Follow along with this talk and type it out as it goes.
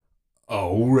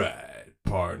All right,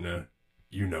 partner.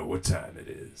 You know what time it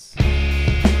is.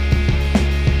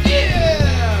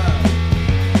 Yeah!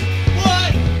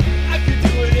 What? I could do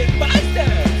it in 5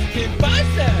 steps. In 5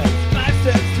 steps. 5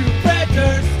 steps to Fred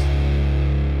Durst.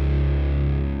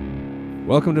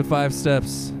 Welcome to 5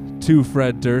 Steps to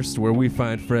Fred Durst, where we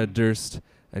find Fred Durst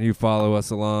and you follow us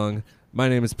along. My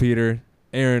name is Peter.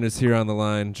 Aaron is here on the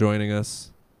line joining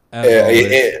us.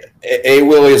 A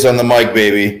Willie's on the mic,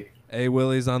 baby. A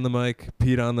Willie's on the mic,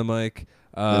 Pete on the mic.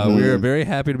 We are very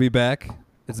happy to be back.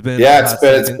 It's been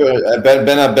it's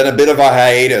been a bit of a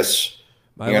hiatus.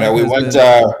 We went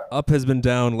up has been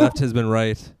down, left has been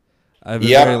right. I've been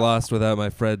very lost without my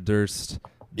Fred Durst.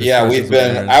 Yeah, we've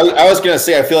been. I was gonna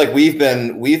say, I feel like we've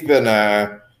gone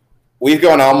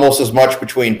almost as much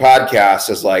between podcasts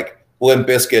as like Limp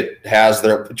Bizkit has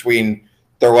between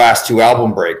their last 2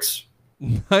 album breaks.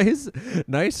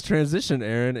 Nice transition,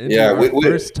 Aaron. Into our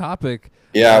first topic.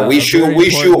 Yeah, we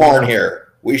shoehorn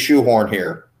here. We shoehorn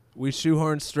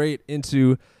straight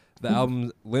into the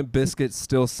album Limp Bizkit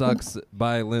Still Sucks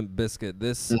by Limp Bizkit.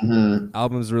 This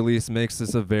album's release makes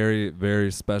this a very,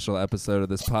 very special episode of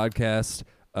this podcast.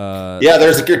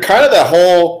 There's kind of the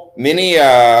whole mini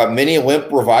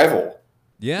Limp revival.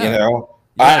 Yeah.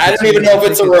 I don't even know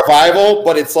if it's a revival,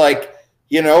 but it's like,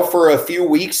 for a few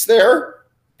weeks there,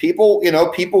 people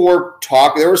were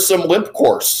talking. There was some Limp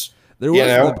course. There was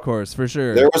Limp course for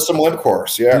sure. There was some Limp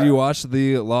course. Yeah. Did you watch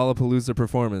the Lollapalooza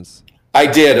performance? I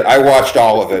did. I watched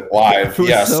all of it live. It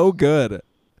was so good.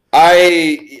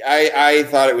 I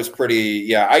thought it was pretty.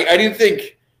 Yeah. I didn't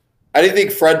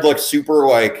think Fred looked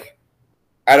super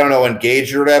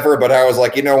engaged or whatever. But I was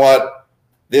like, you know what,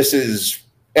 this is.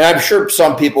 And I'm sure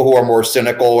some people who are more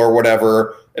cynical or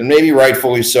whatever, and maybe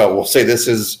rightfully so, will say this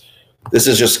is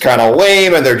just kind of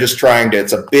lame and they're just trying to,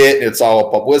 it's a bit, and it's all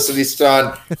a publicity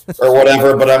stunt or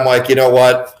whatever. But I'm like, you know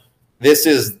what? This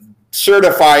is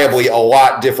certifiably a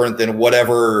lot different than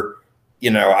whatever,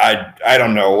 I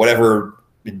don't know, whatever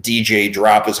DJ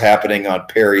drop is happening on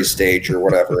Perry's stage or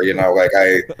whatever,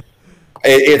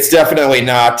 it's definitely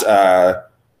not, I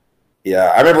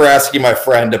remember asking my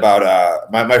friend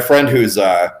about, my friend who's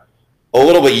a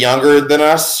little bit younger than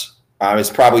us. He's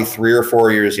probably 3 or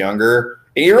 4 years younger.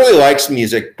 And he really likes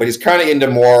music, but he's kind of into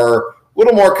a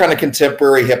little more kind of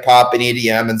contemporary hip hop and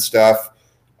EDM and stuff.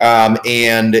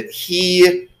 And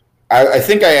I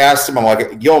think I asked him, I'm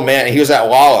like, yo, man, and he was at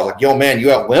Lala. I was like, yo, man,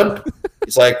 you at Limp?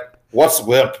 He's like, what's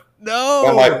Limp? No.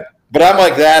 I'm like,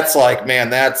 that's like, man,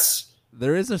 that's.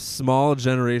 There is a small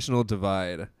generational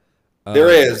divide. There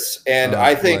is. And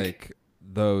I think. Like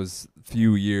those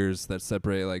few years that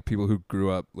separate like people who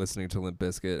grew up listening to Limp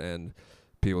Bizkit and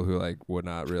people who like would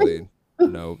not really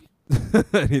know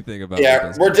anything about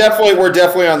it. We're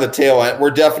definitely on the tail end. We're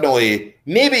definitely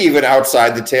maybe even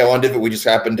outside the tail end of it. We just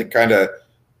happen to kind of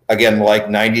again like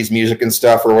 90s music and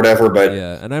stuff or whatever. But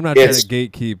and I'm not trying to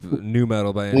gatekeep new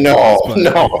metal by any no.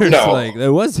 Like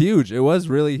it was huge. It was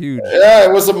really huge. Yeah,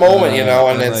 it was a moment,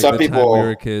 and then some people. When we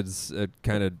were kids, it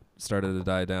kind of started to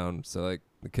die down. So like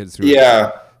the kids who were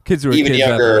even kids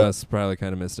younger after us probably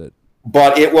kind of missed it.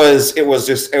 But it was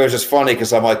just funny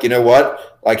because I'm like, you know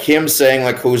what? Like him saying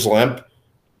like who's Limp,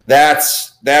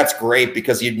 that's great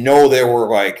because there were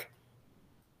like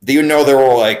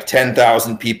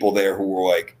 10,000 people there who were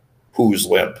like who's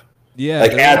Limp. Yeah,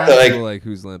 like at the like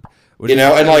who's Limp.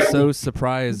 And like so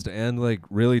surprised and like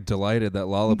really delighted that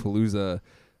Lollapalooza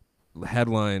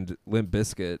headlined Limp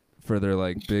Bizkit for their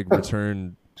like big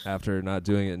return after not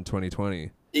doing it in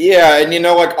 2020. Yeah, and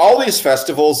like all these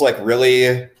festivals like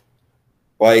really.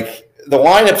 Like the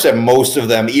lineups at most of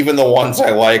them, even the ones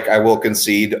I will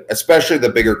concede, especially the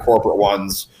bigger corporate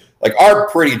ones, like are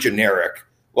pretty generic.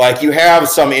 Like you have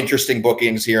some interesting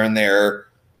bookings here and there,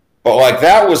 but like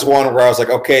that was one where I was like,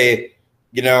 okay,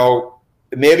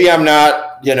 maybe I'm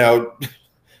not Limp.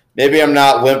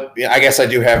 I guess I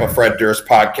do have a Fred Durst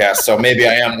podcast, so maybe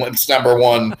I am Limp's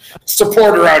 #1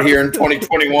 supporter out here in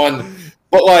 2021.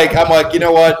 But like I'm like, you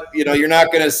know what? You're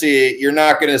not gonna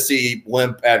see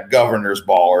Limp at Governor's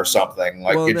Ball or something.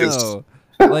 Like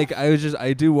like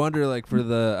I do wonder like for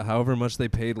the however much they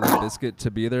paid Limp Bizkit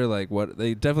to be there, like what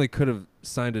they definitely could have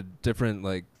signed a different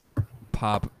like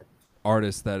pop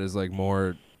artist that is like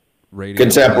more radio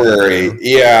contemporary.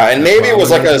 And maybe it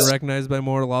was like recognized by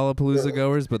more Lollapalooza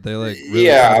goers, but they like really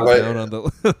down on the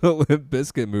Limp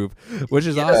Bizkit move, which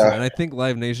is awesome. And I think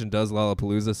Live Nation does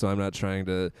Lollapalooza, so I'm not trying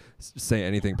to say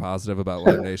anything positive about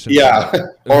Live Nation.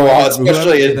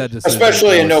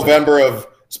 Especially in November of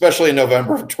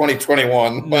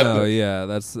 2021. But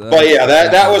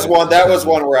that was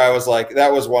one where I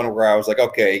was like,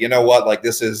 okay, you know what? Like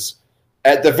this is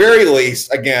at the very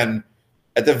least, again,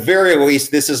 at the very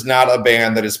least, this is not a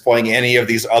band that is playing any of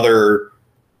these other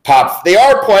pop. They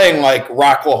are playing like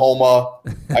Rocklahoma,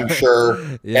 I'm sure,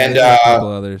 Yeah, and there's a couple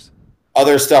others.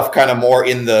 other stuff kind of more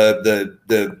in the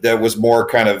that was more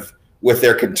kind of with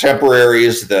their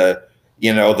contemporaries, the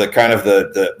kind of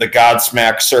the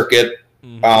Godsmack circuit,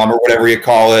 or whatever you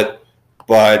call it.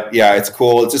 But yeah, it's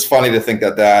cool. It's just funny to think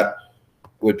that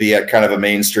would be at kind of a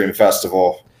mainstream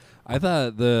festival. I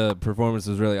thought the performance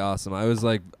was really awesome.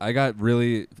 I got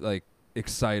really like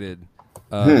excited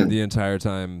the entire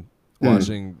time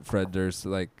watching Fred Durst.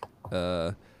 Like,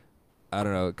 I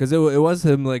don't know, because it was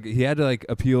him. Like, he had to like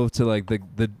appeal to like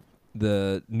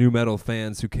the new metal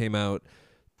fans who came out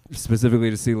specifically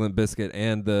to see Limp Bizkit,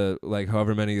 and the like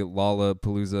however many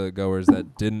Lollapalooza goers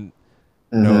that didn't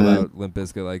know about Limp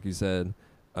Bizkit, like you said.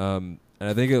 And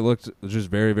I think it looked just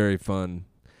very, very fun.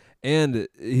 And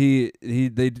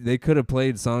they could have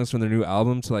played songs from their new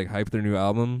album to like hype their new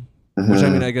album, which I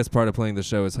mean, I guess part of playing the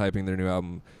show is hyping their new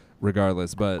album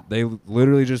regardless, but they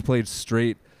literally just played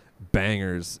straight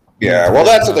bangers. Yeah, well,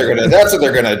 that's what they're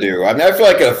gonna do. I mean, I feel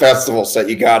like at a festival set,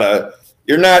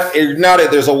 you're not.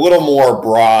 There's a little more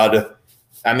broad.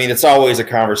 I mean, it's always a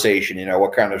conversation.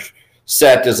 What kind of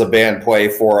set does a band play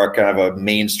for a kind of a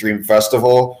mainstream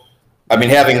festival? I mean,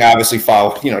 having obviously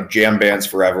followed jam bands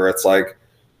forever, it's like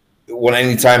when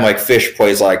anytime like Fish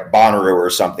plays like Bonnaroo or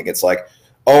something, it's like,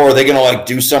 oh, are they gonna like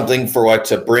do something for like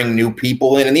to bring new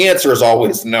people in? And the answer is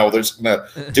always no. They're just gonna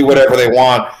do whatever they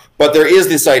want. But there is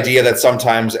this idea that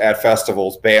sometimes at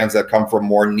festivals, bands that come from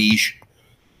more niche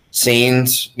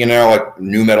scenes, like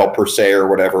new metal per se or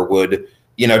whatever, would,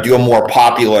 do a more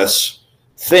populous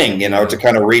thing, to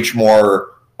kind of reach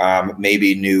more,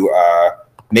 maybe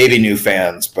new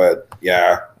fans. But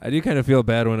yeah, I do kind of feel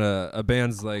bad when a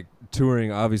band's like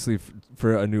touring, obviously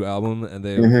for a new album, and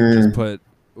they just put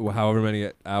however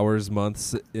many hours,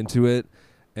 months into it,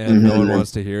 and no one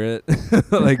wants to hear it.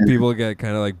 Like, people get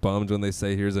kind of like bummed when they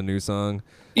say, here's a new song.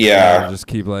 Yeah. Just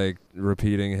keep like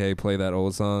repeating, hey, play that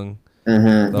old song.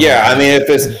 Yeah, I mean,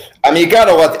 you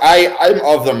gotta I'm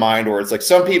of the mind where it's like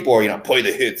some people are, play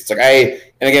the hits. It's like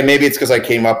and again, maybe it's because I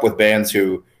came up with bands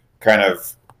who kind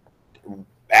of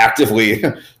actively,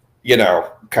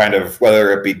 kind of,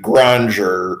 whether it be grunge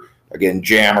or again,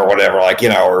 jam or whatever, like,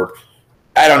 or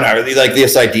I don't know, like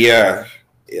this idea,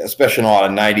 especially in a lot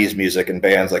of 90s music and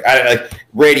bands, like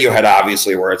Radiohead,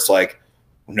 obviously, where it's like,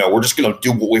 no, we're just going to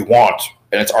do what we want,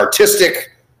 and it's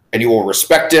artistic, and you will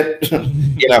respect it, and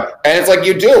it's like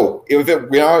you do. If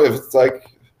it's like,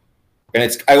 and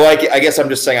it's, I like it. I guess I'm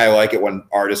just saying I like it when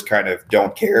artists kind of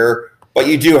don't care, but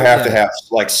you do have to have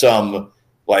like some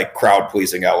like crowd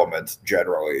pleasing element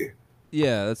generally.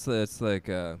 Yeah, that's like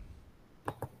a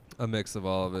mix of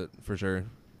all of it for sure.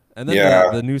 And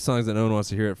then the new songs that no one wants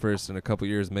to hear at first in a couple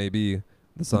years may be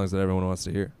the songs that everyone wants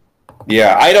to hear.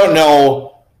 Yeah, I don't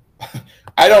know.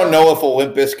 I don't know if a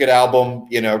Limp Bizkit album,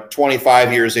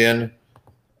 25 years in,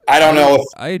 I don't know if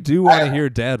I do want to hear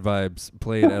Dad Vibes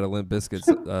played at a Limp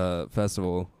Bizkit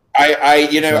festival.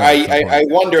 I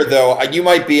wonder though. You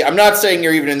might be. I'm not saying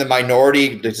you're even in the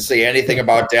minority to say anything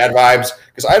about Dad Vibes,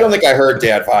 because I don't think I heard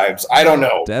Dad Vibes. I don't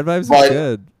know. Dad Vibes is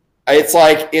good. It's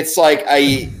like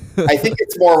I think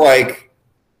it's more like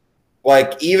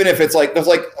even if it's like there's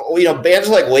like bands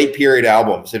like late period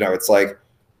albums. It's like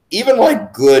even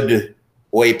like good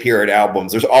late period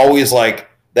albums. There's always like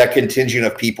that contingent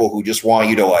of people who just want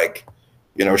you to like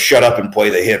shut up and play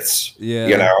the hits.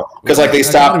 Yeah. Because like they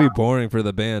stop. It's gotta be boring for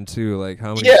the band too. Like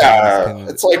how many? Yeah,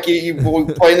 it's like you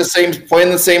playing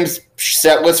the same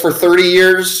set list for 30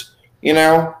 years.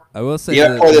 I will say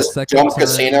play this dumb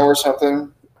casino or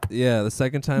something. Yeah, the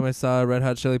second time I saw Red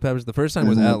Hot Chili Peppers, the first time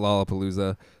was at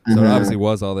Lollapalooza, so it obviously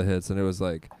was all the hits, and it was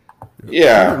like,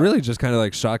 really just kind of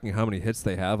like shocking how many hits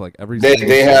they have. Like every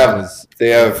they have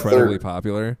incredibly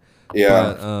popular.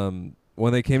 Yeah. But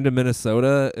when they came to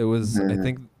Minnesota, it was I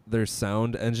think their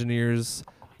sound engineer's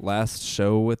last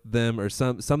show with them, or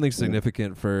something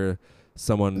significant for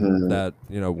someone that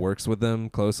works with them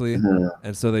closely,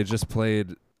 and so they just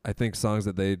played I think songs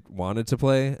that they wanted to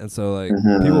play, and so like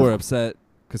people were upset.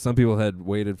 Because some people had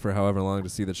waited for however long to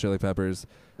see the Chili Peppers.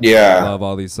 Yeah. Love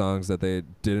all these songs that they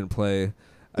didn't play.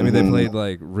 I mean, they played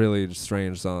like really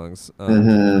strange songs.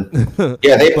 Yeah,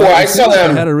 I saw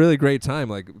them. They had a really great time.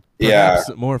 Like,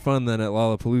 perhaps more fun than at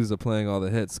Lollapalooza playing all the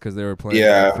hits, because they were playing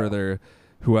for their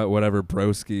whatever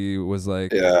Broski was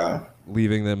like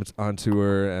leaving them on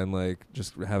tour and like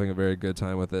just having a very good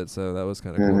time with it. So that was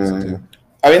kind of cool to see too.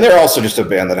 I mean, they're also just a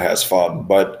band that has fun,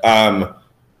 but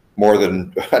more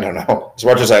than, I don't know, as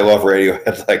much as I love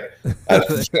Radiohead, like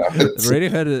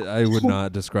Radiohead I would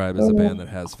not describe as a band that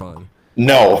has fun.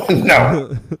 No,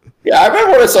 no. Yeah, I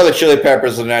remember when I saw the Chili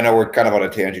Peppers, and I know we're kind of on a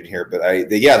tangent here, but I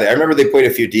remember they played a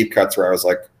few deep cuts where I was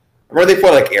like, I remember they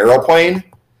played like Aeroplane,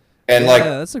 and Yeah, like,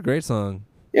 that's a great song.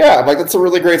 yeah, I'm like that's a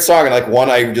really great song, and like one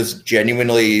I just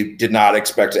genuinely did not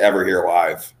expect to ever hear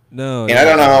live. No, And I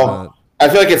don't definitely know. not. I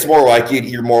feel like it's more like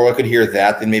you're more likely to hear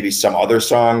that than maybe some other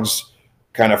songs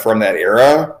kind of from that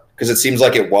era, because it seems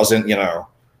like it wasn't,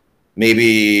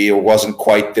 maybe it wasn't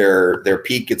quite their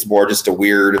peak. It's more just a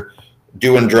weird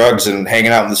doing drugs and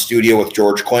hanging out in the studio with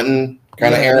George Clinton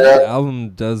kind of Yeah, era. that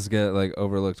album does get like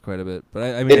overlooked quite a bit, but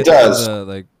I mean, It does.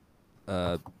 The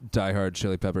diehard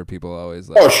Chili Pepper people always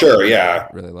Oh, sure, yeah.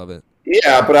 really love it.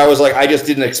 Yeah, but I was like, I just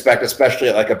didn't expect, especially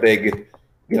at like a big,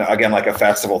 again, like a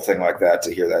festival thing like that,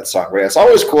 to hear that song. But yeah, it's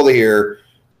always cool to hear,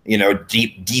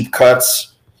 deep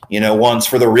cuts, ones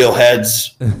for the real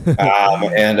heads.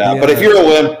 But if you're a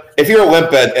limp, if you're a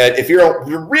limp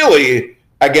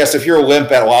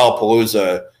at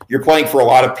Lollapalooza, you're playing for a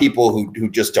lot of people who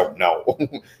just don't know.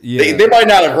 Yeah, They might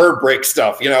not have heard Break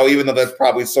Stuff, even though that's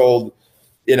probably sold,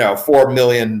 4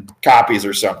 million copies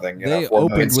or something. they 4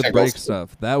 million opened with singles. Break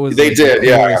Stuff. That was They like, did, the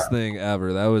yeah. coolest thing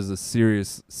ever. That was a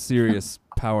serious,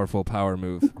 powerful power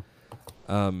move.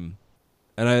 And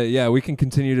we can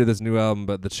continue to this new album,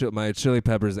 but my Chili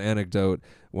Peppers anecdote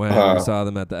when we saw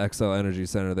them at the XL Energy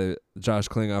Center, Josh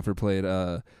Klinghoffer played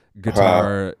a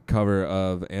guitar cover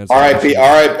of Answer R.I.P.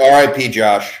 R.I.P.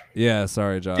 Josh. Yeah,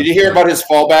 sorry, Josh. Did you hear about his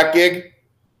fallback gig?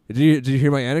 Did you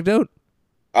hear my anecdote?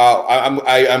 I'm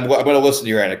going to listen to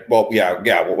your anecdote. Well,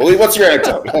 yeah. Well, what's your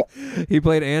anecdote? He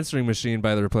played Answering Machine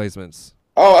by the Replacements.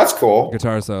 Oh, that's cool.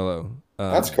 Guitar solo.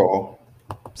 That's cool.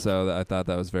 So I thought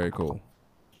that was very cool.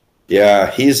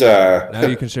 Yeah, he's Now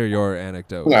you can share your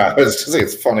anecdote. No, it's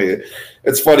funny.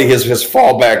 It's funny. His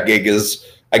fallback gig is.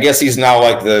 I guess he's now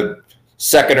like the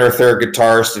second or third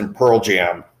guitarist in Pearl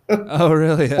Jam. Oh,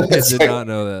 really? I did not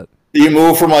know that. You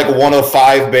move from like one of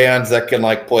 5 bands that can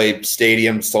like play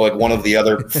stadiums to like one of the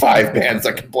other 5 bands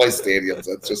that can play stadiums.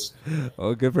 That's just.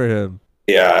 Oh, good for him.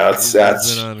 Yeah, He's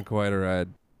that's. been on quite a ride.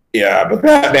 Yeah, but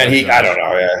that man, I don't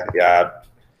know. Yeah.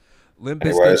 Limp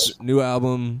Anyways. Bizkit's new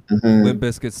album, Mhm. Limp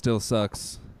Bizkit Still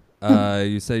Sucks.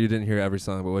 You said you didn't hear every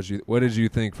song, but what did you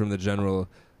think from the general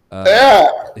Yeah.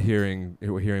 hearing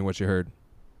what you heard?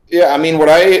 Yeah, I mean, what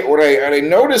I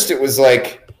noticed, it was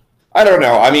like, I don't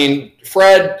know. I mean,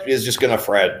 Fred is just gonna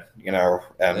Fred,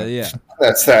 and Yeah.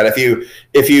 that's that.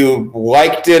 If you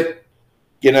liked it,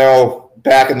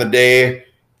 back in the day,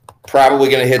 probably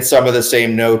gonna hit some of the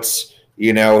same notes.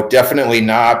 Definitely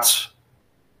not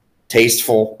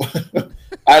tasteful.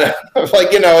 I don't like,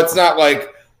 it's not like,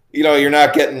 you're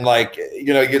not getting like,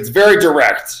 it's very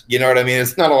direct. You know what I mean?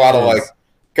 It's not a lot of like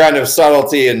kind of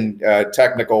subtlety and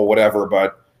technical whatever,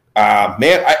 but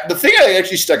man, the thing that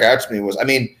actually stuck out to me was, I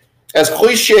mean, as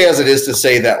cliche as it is to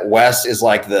say that Wes is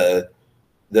like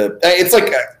it's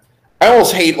like, I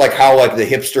almost hate like how like the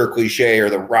hipster cliche or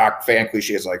the rock fan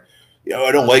cliche is like,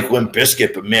 I don't like Limp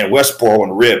Bizkit, but man, Wes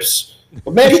Borland rips.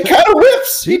 But man, he kind of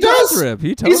rips. He does rip.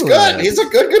 He totally He's good. rips. He's a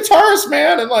good guitarist,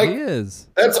 man, and like He is.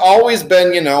 that's always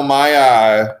been,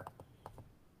 my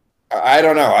I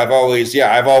don't know. I've always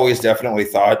definitely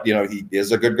thought, he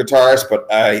is a good guitarist, but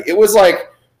it was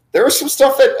like there was some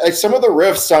stuff that some of the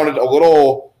riffs sounded a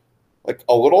little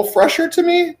fresher to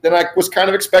me than I was kind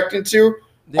of expecting to.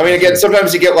 I mean, again,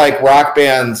 sometimes you get like rock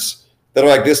bands that are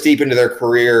like this deep into their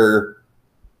career,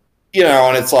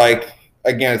 and it's like,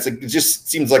 again, it just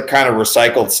seems like kind of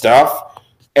recycled stuff.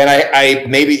 And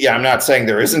I'm not saying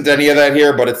there isn't any of that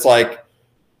here, but it's like,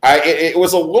 it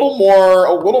was a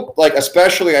little like,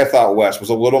 especially I thought Wes was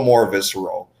a little more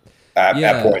visceral at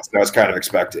points than I was kind of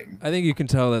expecting. I think you can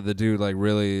tell that the dude like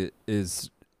really is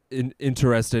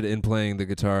interested in playing the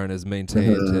guitar and has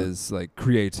maintained his like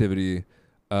creativity.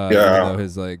 Even though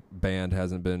his like band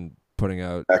hasn't been putting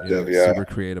out super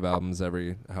creative albums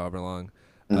every however long.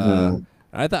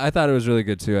 I thought it was really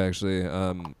good too, actually.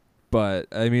 But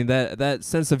I mean that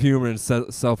sense of humor and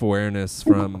self-awareness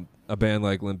from a band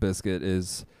like Limp Bizkit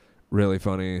is really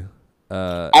funny.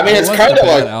 I mean, it's wasn't kind a of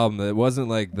bad like album. It wasn't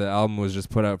like the album was just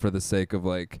put out for the sake of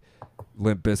like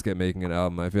Limp Bizkit making an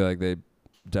album. I feel like they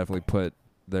definitely put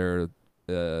their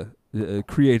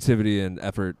creativity and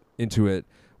effort into it,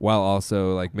 while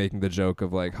also like making the joke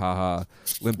of like, haha,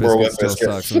 Limp Bizkit still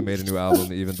sucks. We made a new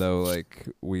album, even though like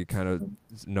we kind of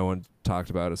no one talked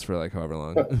about us for like however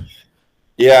long.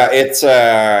 Yeah, it's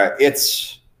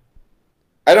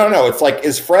I don't know. It's like,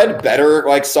 is Fred better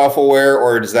like self-aware,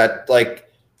 or does that like,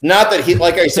 not that he,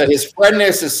 like I said, his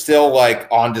Fredness is still like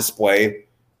on display,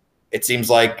 it seems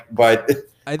like, but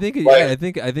I think I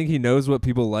think he knows what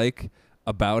people like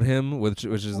about him, which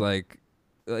is like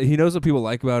he knows what people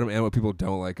like about him and what people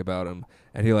don't like about him,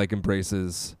 and he like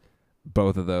embraces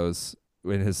both of those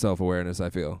in his self-awareness, I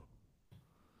feel.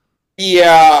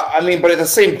 Yeah, I mean, but at the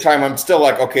same time, I'm still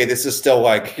like, okay, this is still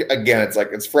like, again, it's like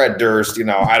it's Fred Durst, you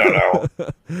know. I don't know,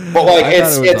 but like I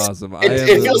thought it was awesome. I am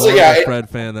it feels more like, yeah, of a Fred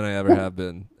fan than I ever have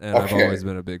been, and I've Okay. always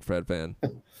been a big Fred fan.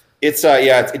 it's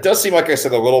it does seem like I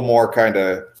said a little more kind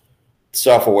of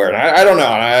self-aware, and I don't know,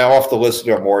 and I'll have to listen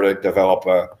to it more to develop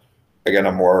a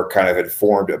more kind of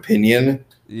informed opinion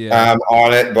Yeah,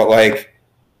 on it. But like,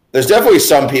 there's definitely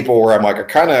some people where I'm like, I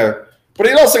kind of, but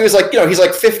it also is like, you know, he's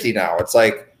like 50 now. It's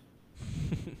like.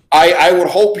 I would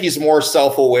hope he's more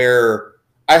self-aware.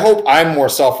 I hope I'm more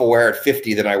self-aware at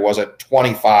 50 than I was at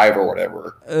 25 or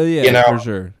whatever. yeah, you know, for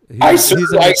sure. He's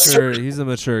a I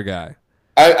mature guy.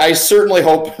 I certainly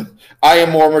hope I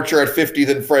am more mature at 50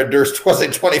 than Fred Durst was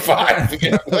at 25.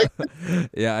 You know? Like,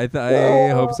 Yeah, I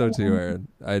hope so too, Aaron.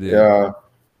 I do. yeah.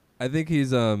 I think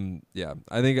he's yeah.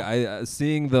 I think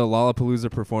seeing the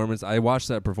Lollapalooza performance. I watched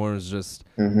that performance just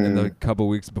in the couple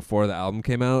weeks before the album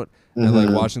came out, and like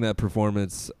watching that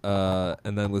performance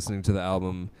and then listening to the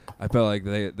album, I felt like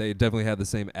they definitely had the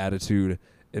same attitude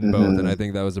in both, and I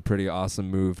think that was a pretty awesome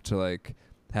move to like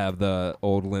have the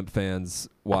old Limp fans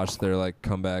watch their like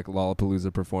comeback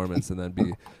Lollapalooza performance and then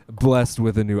be blessed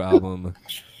with a new album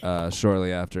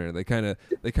shortly after. They kind of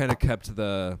kept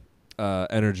the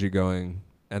energy going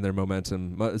and their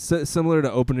momentum, similar to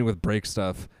opening with break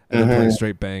stuff and then playing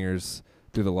straight bangers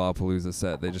through the Lollapalooza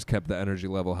set. They just kept the energy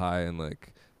level high and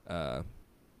like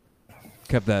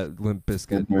kept that Limp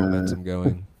Bizkit momentum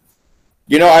going.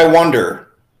 You know, I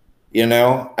wonder. You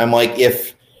know, I'm like,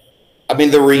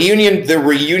 the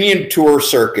reunion tour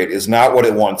circuit is not what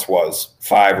it once was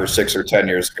 5 or 6 or 10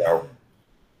 years ago.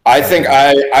 I think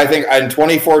in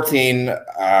 2014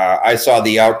 I saw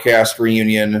the Outkast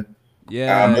reunion.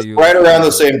 Yeah, right around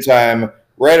the same time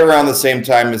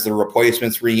as the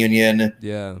Replacements reunion.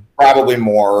 Yeah, probably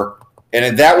more.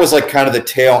 And that was like kind of the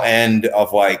tail end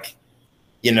of like,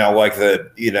 you know, like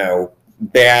the, you know,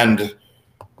 band,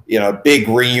 you know, big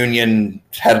reunion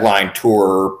headline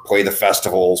tour, play the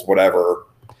festivals, whatever.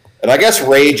 And I guess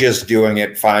Rage is doing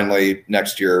it finally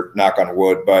next year, knock on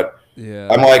wood. But yeah,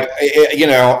 I'm like, you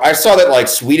know, I saw that like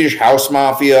Swedish House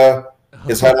Mafia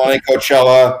is headlining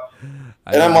Coachella.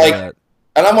 And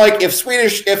I'm like, if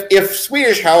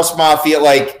Swedish House Mafia,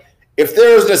 like, if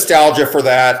there's nostalgia for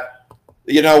that,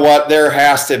 you know what? There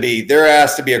has to be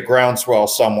a groundswell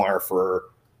somewhere for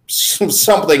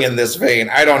something in this vein.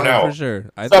 I don't know. For sure.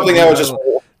 Something that was just.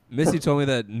 Missy told me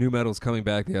that new metal's coming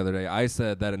back the other day. I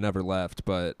said that it never left,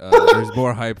 but there's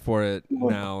more hype for it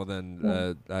now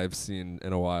than I've seen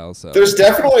in a while. So there's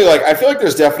definitely like, I feel like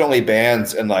there's definitely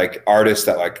bands and like artists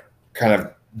that like kind of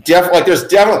there's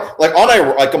definitely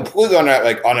like completely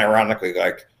unironically,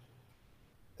 like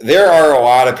there are a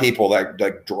lot of people that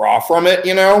like draw from it,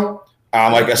 you know,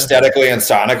 like aesthetically and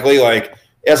sonically, like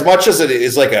as much as it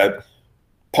is like a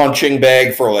punching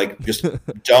bag for like just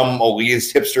dumb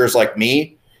elitist hipsters like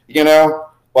me, you know,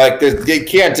 like they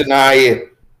can't deny.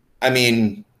 I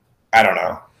mean, I don't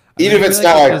know. Even if it's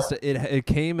not like it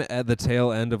came at the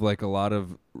tail end of like a lot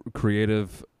of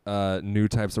creative new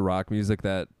types of rock music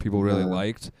that people really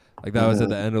liked. Like that was at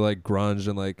the end of like grunge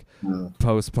and like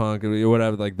post punk and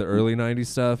whatever, like the early 90s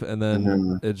stuff, and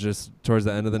then it just towards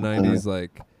the end of the 90s,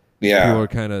 like people were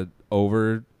kind of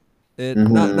over it.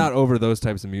 Not over those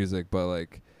types of music, but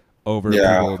like over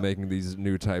people making these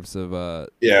new types of well,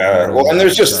 and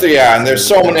there's just and there's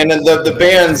so many, and then the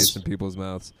bands in people's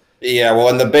mouths. Yeah, well,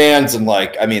 and the bands and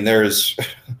like, I mean, there's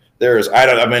don't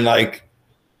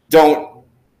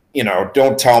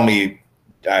tell me,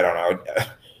 I don't know,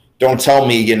 don't tell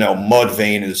me, you know,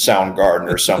 Mudvayne is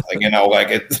Soundgarden or something, you know, like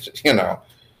it, you know,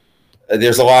 there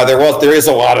is a lot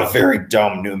of very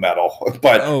dumb new metal,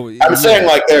 but I'm saying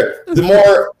like the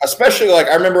more, especially like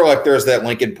I remember like there's that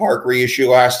Linkin Park reissue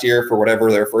last year for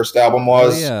whatever their first album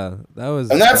was. Yeah,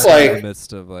 and that's like in the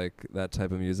midst of like that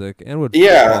type of music and would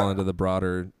fall into the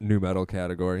broader new metal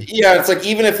category. Yeah, it's like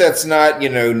even if that's not, you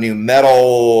know, new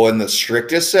metal in the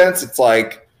strictest sense, it's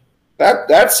like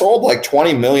that sold like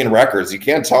 20 million records. You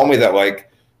can't tell me that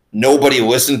like nobody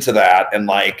listened to that and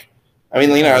like. I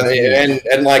mean, you know,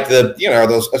 and like the, you know,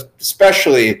 those,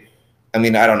 especially, I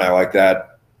mean, I don't know, like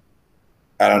that,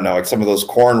 I don't know, like some of those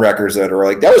Korn records that are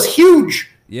like, that was huge.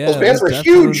 Yeah, those bands were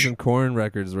huge. And Korn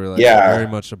records were like very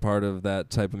much a part of that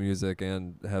type of music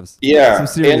and have some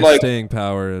serious like, staying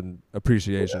power and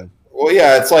appreciation. Well,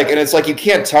 yeah, it's like you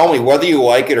can't tell me whether you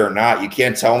like it or not. You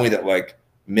can't tell me that like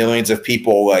millions of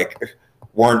people like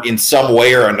weren't in some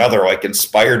way or another like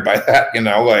inspired by that, you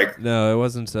know, like no, it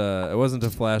wasn't a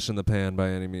flash in the pan by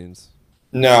any means.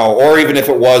 No, or even if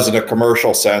it was in a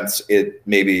commercial sense, it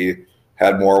maybe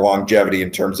had more longevity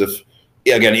in terms of,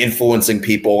 again, influencing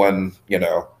people and,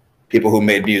 people who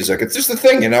made music. It's just the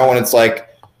thing, when it's like,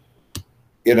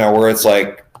 where it's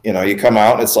like, you come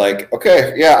out and it's like,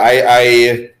 okay, yeah,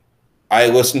 I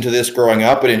listened to this growing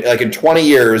up, and in 20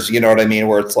 years, you know what I mean?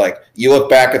 Where it's like, you look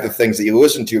back at the things that you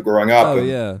listened to growing up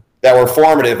that were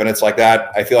formative, and it's like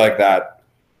that. I feel like that,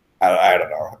 I don't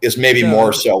know, is maybe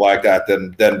more so like that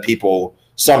than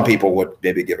some people would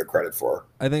maybe give it credit for.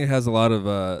 I think it has a lot of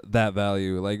that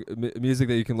value, like music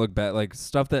that you can look back, like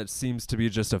stuff that seems to be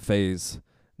just a phase.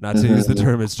 Not to use the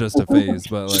term, it's just a phase,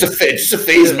 but like just a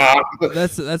phase, Mom.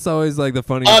 That's always like the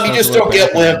funniest. You just don't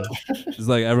get limp. It's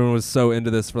like everyone was so into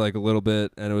this for like a little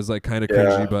bit, and it was like kind of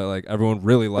cringy, but like everyone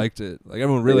really liked it. Like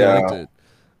everyone really liked it.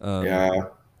 A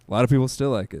lot of people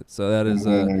still like it, so that is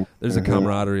there's a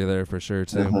camaraderie there for sure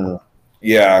too.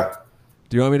 Yeah.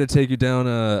 Do you want me to take you down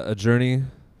a journey?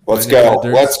 Let's go.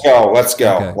 Okay. Let's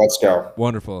go.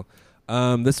 Wonderful.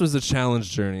 This was a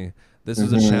challenge journey. This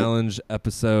was a challenge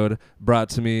episode brought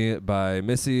to me by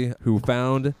Missy, who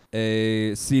found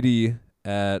a CD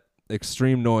at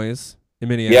Extreme Noise in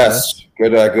Minneapolis. Yes,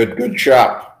 good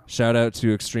shop. Shout out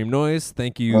to Extreme Noise.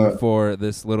 Thank you for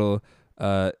this little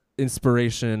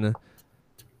inspiration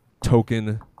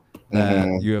token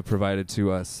that you have provided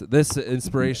to us. This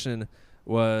inspiration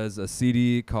was a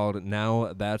CD called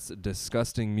Now That's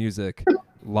Disgusting Music,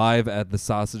 live at the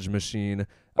Sausage Machine.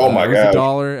 Oh my God! It was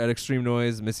 $1 at Extreme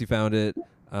Noise. Missy found it,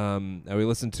 and we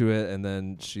listened to it, and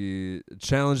then she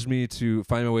challenged me to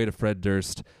find my way to Fred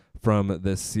Durst from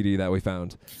this CD that we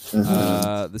found.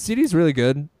 The CD is really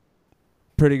good,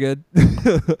 pretty good.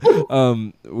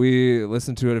 We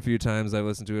listened to it a few times. I've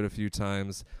listened to it a few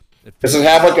times. Does it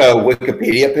have like a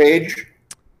Wikipedia page?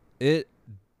 It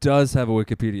does have a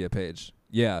Wikipedia page.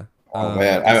 Yeah. Oh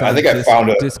man, I think I found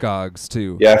it. Discogs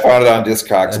too. Yeah, I found it on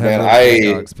Discogs, man.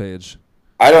 Discogs page.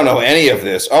 I don't know any of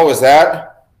this. Oh, is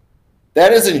that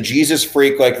isn't Jesus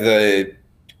Freak like the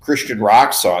Christian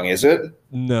rock song, is it?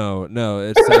 No,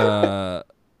 it's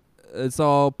it's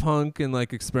all punk and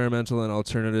like experimental and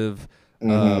alternative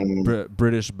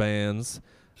British bands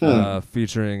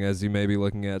featuring, as you may be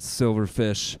looking at,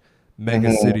 Silverfish,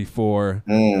 Mega City 4,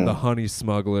 the Honey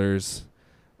Smugglers.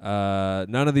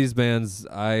 None of these bands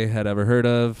I had ever heard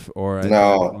of, or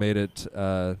I made it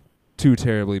too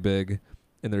terribly big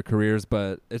in their careers,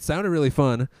 but it sounded really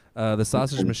fun. The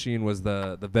Sausage Machine was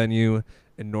the venue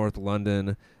in North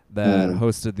London that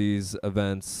hosted these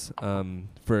events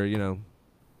for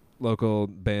local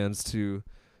bands to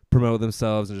promote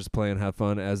themselves and just play and have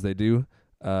fun as they do.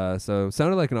 So it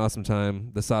sounded like an awesome time.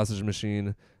 The Sausage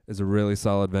Machine is a really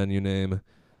solid venue name.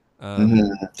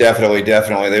 Definitely.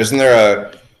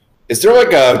 Is there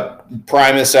like a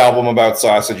Primus album about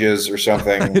sausages or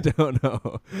something? I don't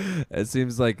know. It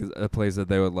seems like a place that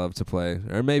they would love to play,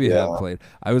 or maybe have played.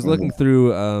 I was looking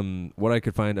through what I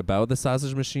could find about the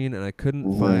Sausage Machine, and I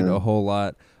couldn't find a whole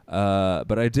lot.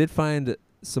 But I did find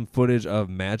some footage of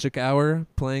Magic Hour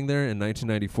playing there in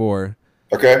 1994.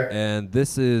 Okay. And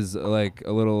this is like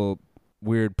a little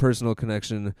weird personal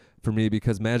connection for me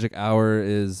because Magic Hour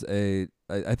is I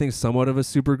think somewhat of a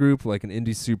supergroup, like an indie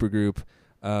supergroup.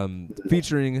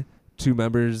 Featuring two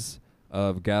members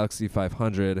of Galaxy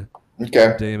 500,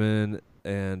 Damon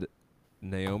and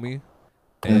Naomi,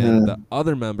 and the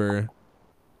other member,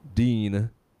 Dean,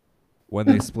 when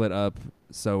they split up.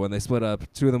 So when they split up,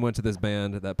 two of them went to this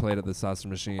band that played at the Sausage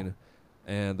Machine,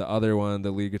 and the other one,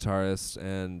 the lead guitarist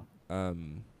and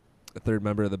a third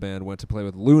member of the band, went to play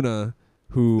with Luna,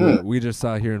 who we just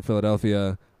saw here in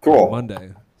Philadelphia on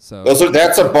Monday. So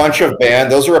that's a bunch of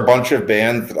bands. Those are a bunch of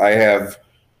bands that I have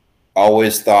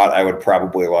always thought I would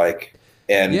probably like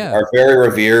and are very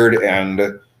revered,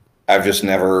 and I've just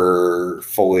never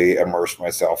fully immersed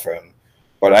myself in.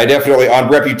 But I definitely, on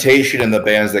reputation and the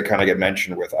bands that kind of get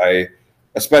mentioned with,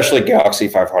 especially Galaxy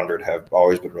 500, have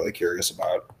always been really curious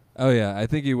about. Oh yeah, I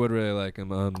think you would really like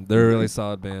them. They're a really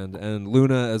solid band, and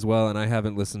Luna as well. And I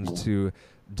haven't listened to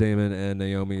Damon and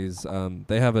Naomi's.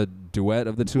 They have a duet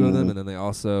of the two of them, and then they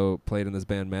also played in this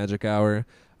band Magic Hour.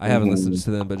 I haven't listened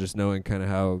to them, but just knowing kind of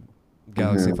how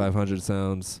Galaxy 500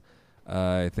 sounds,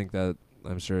 I think that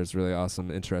I'm sure it's really awesome,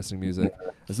 interesting music.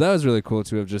 So that was really cool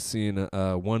to have just seen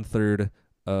 1/3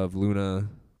 of Luna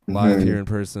live here in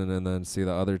person, and then see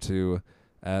the other two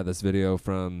at this video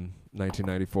from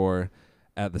 1994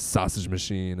 at the Sausage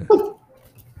Machine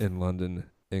in London,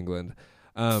 England.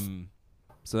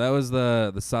 So that was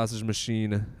the Sausage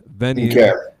Machine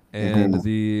venue, and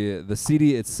the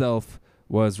CD itself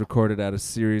was recorded at a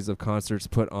series of concerts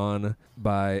put on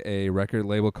by a record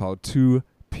label called Too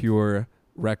Pure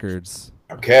Records.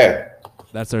 Okay.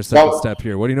 That's our second Tell- step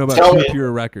here. What do you know about tell Two me.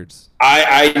 Pure Records?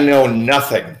 I know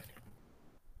nothing.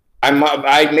 Do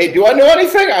I know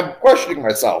anything? I'm questioning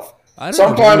myself. I don't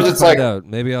Sometimes know. Maybe we can it's find like out.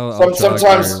 Maybe I'll sometimes jog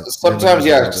your memory a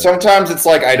yeah. little bit. Sometimes it's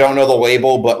like I don't know the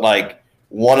label, but like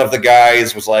one of the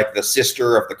guys was like the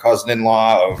sister of the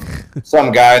cousin-in-law of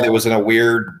some guy that was in a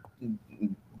weird,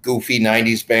 goofy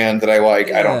 '90s band that I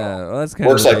like. I don't know. Well, that's kind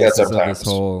Works of the like that basis of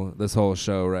sometimes. this whole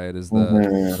show, right? Is the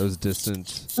Mhm. those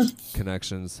distant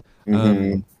connections.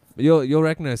 Mhm. You'll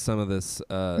recognize some of this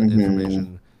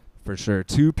information for sure.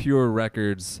 Two Pure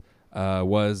Records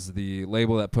was the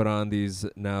label that put on these.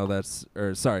 Now That's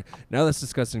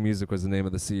Disgusting Music was the name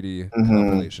of the CD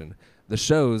compilation. The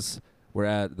shows were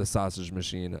at the Sausage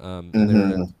Machine, and they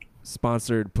were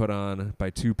sponsored, put on by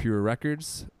Two Pure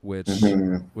Records, which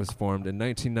was formed in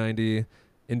 1990,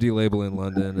 indie label in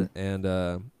London,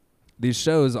 and these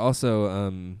shows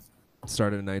also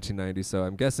started in 1990. So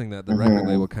I'm guessing that the record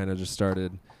label kind of just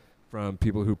started from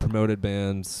people who promoted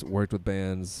bands, worked with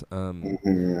bands, and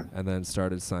then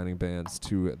started signing bands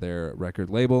to their record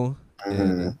label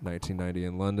in 1990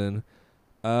 in London.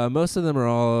 Most of them are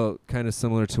all kind of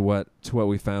similar to what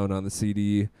we found on the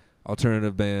CD.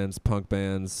 Alternative bands, punk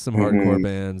bands, some hardcore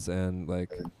bands, and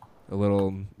like a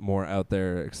little more out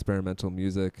there experimental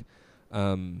music.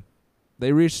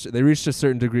 They reached a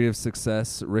certain degree of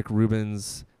success. Rick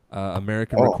Rubin's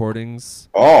American Recordings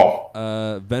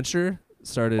venture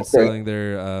started selling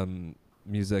their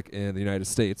music in the United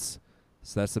States,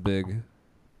 so that's a big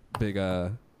pat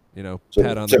on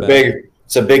the back.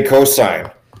 It's a big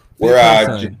cosign.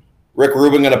 Rick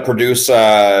Rubin going to produce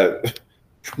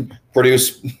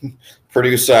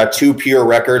Two Pure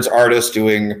Records artists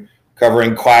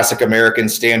covering classic American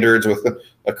standards with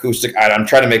acoustic. I'm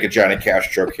trying to make a Johnny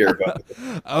Cash joke here, but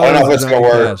I don't know if it's going to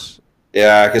work.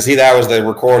 Yeah, because that was the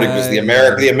recording, was the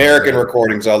American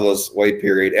recordings of those late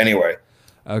period. Anyway.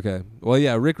 Okay. Well,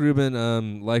 yeah, Rick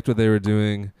Rubin liked what they were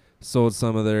doing, sold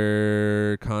some of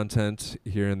their content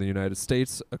here in the United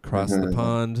States across the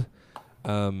pond.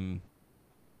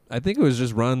 I think it was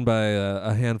just run by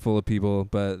a handful of people,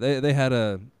 but they had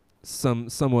a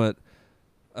somewhat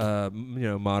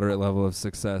moderate level of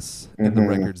success in the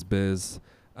records biz.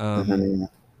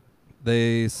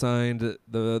 They signed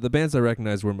the bands I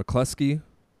recognized were McCluskey.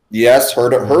 Yes,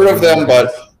 heard of them,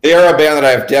 but they are a band that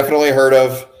I've definitely heard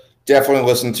of, definitely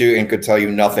listened to, and could tell you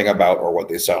nothing about or what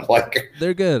they sound like.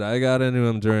 They're good. I got into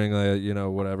them during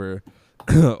whatever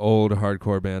old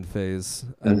hardcore band phase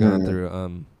I've gone through.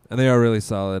 And they are really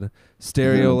solid.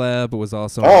 Stereolab was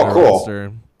also on their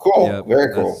roster. Cool. Yep,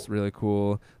 Very cool. That's really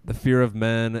cool. The Fear of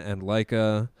Men and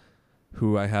Leica,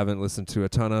 who I haven't listened to a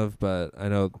ton of, but I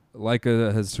know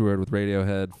Leica has toured with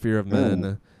Radiohead. Fear of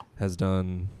Men has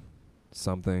done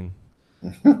something.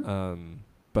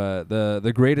 But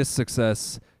the greatest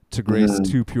success to grace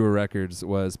Two Pure Records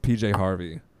was PJ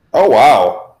Harvey. Oh,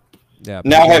 wow. Yeah.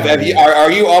 Now,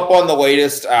 are you up on the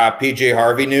latest PJ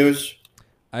Harvey news?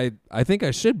 I think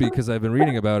I should be, because I've been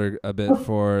reading about her a bit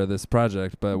for this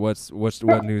project. But what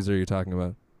news are you talking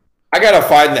about? I gotta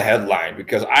find the headline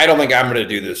because I don't think I'm gonna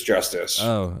do this justice.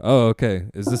 Oh, okay.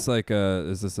 Is this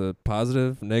a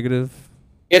positive, negative?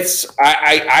 It's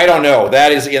I don't know.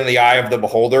 That is in the eye of the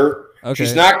beholder. Okay.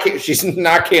 She's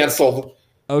not canceled.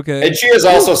 Okay. And she is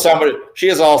also somebody. She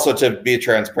is also, to be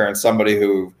transparent, somebody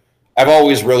who I've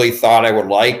always really thought I would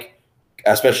like,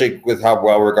 especially with how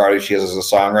well regarded she is as a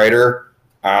songwriter.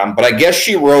 But I guess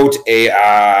she wrote like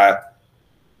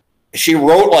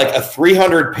a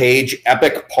 300-page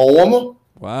epic poem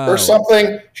or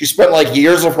something. She spent like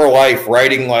years of her life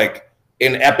writing like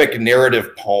an epic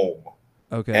narrative poem.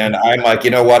 Okay. And I'm like,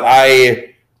 you know what?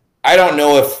 I don't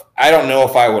know if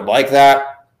I would like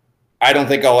that. I don't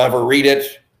think I'll ever read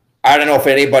it. I don't know if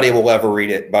anybody will ever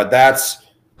read it, but that's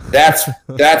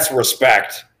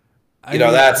respect.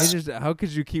 How could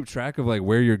you keep track of like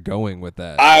where you're going with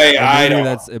that? I don't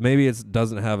know. Maybe it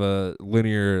doesn't have a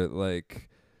linear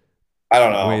I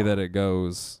don't know way that it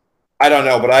goes. I don't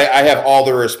know, but I have all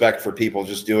the respect for people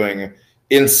just doing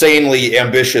insanely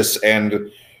ambitious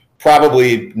and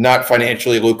probably not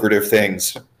financially lucrative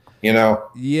things. You know?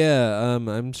 Yeah,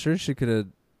 I'm sure she could have.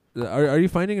 Are you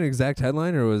finding an exact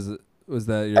headline, or was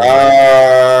that your?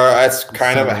 That's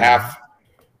kind of a half.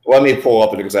 Let me pull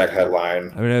up an exact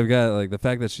headline. I mean, I've got like the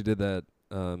fact that she did that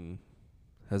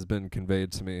has been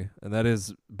conveyed to me, and that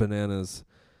is bananas.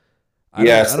 I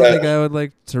don't think I would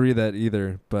like to read that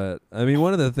either. But I mean,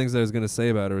 one of the things I was going to say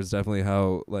about her is definitely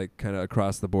how like kind of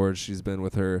across the board she's been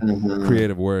with her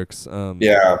creative works.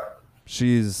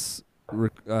 She's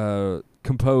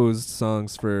composed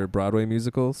songs for Broadway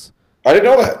musicals. I didn't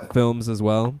know that. Films as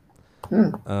well.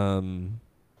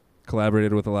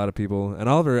 collaborated with a lot of people, and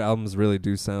all of her albums really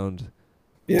do sound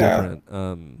different.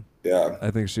 Yeah. I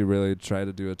think she really tried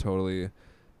to do a totally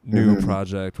new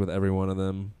project with every one of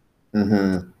them.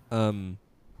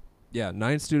 Yeah,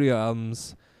 9 studio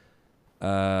albums.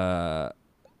 I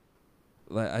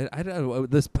don't know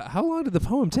this. How long did the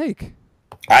poem take?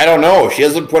 I don't know. She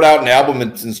hasn't put out an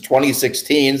album since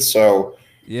 2016, so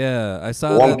yeah, I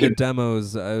saw the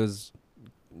demos. I was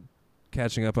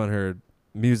catching up on her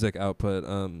music output.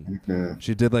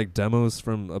 She did like demos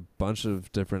from a bunch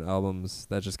of different albums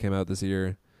that just came out this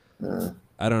year.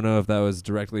 I don't know if that was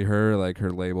directly her, like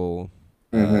her label,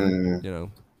 you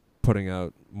know, putting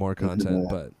out more content,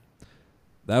 but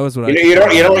that was what you know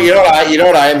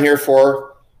what I am here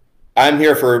for. I'm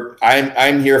here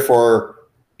for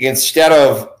instead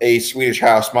of a Swedish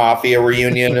House Mafia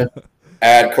reunion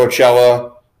at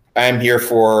Coachella, I'm here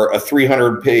for a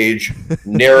 300-page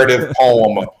narrative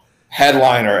poem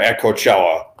headliner at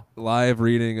Coachella. Live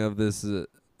reading of this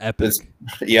epic.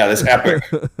 This epic.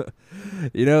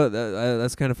 You know,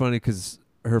 that's kind of funny because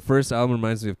her first album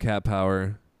reminds me of Cat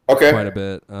Power quite a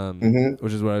bit,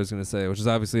 which is what I was going to say, which is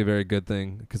obviously a very good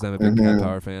thing because I'm a big Cat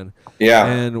Power fan. Yeah.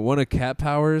 And one of Cat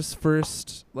Power's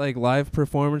first like live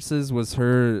performances was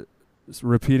her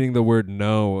repeating the word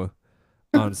no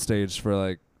on stage for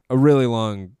like a really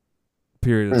long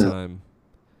period of time.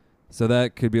 So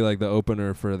that could be like the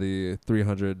opener for the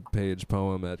 300-page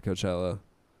poem at Coachella.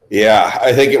 Yeah,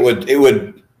 I think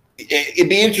it'd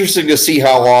be interesting to see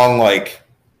how long like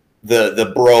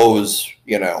the bros,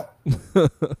 you know,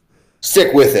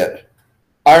 stick with it.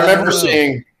 I remember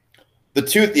seeing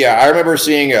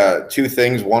two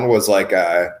things. One was like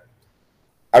I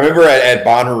remember at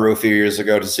Bonnaroo a few years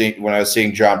ago when I was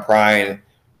seeing John Prine,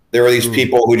 there were these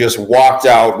people who just walked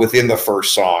out within the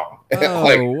first song. Oh,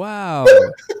 like, wow.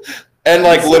 And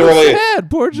like literally, sad.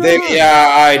 Poor John.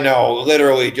 I know.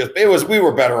 Literally, we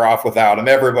were better off without him.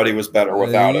 Everybody was better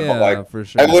without him. But like, for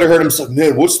sure. I literally heard him say,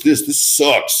 "Man, what's this? This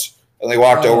sucks." And they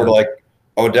walked over to like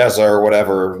Odessa or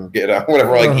whatever, and get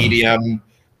whatever like EDM,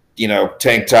 you know,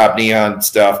 tank top neon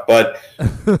stuff. But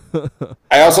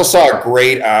I also saw a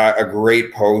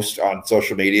great post on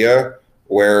social media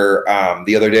where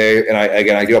the other day, and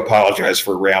I do apologize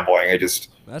for rambling.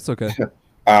 That's okay.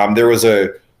 There was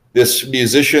this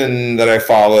musician that I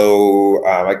follow.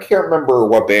 I can't remember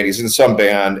what band. He's in some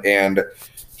band, and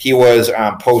he was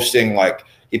posting like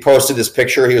he posted this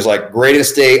picture. He was like,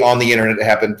 "Greatest day on the internet." It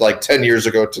happened like 10 years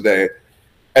ago today,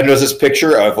 and it was this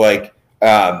picture of like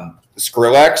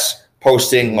Skrillex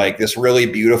posting like this really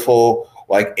beautiful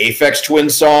like Aphex Twin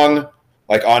song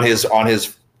like on his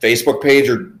Facebook page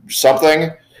or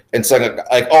something, and saying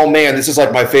like, "Oh man, this is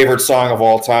like my favorite song of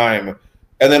all time."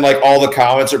 And then like all the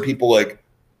comments are people like,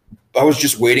 I was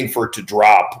just waiting for it to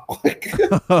drop. Yeah,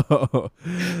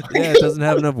 it doesn't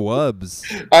have enough wubs.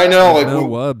 I know, like no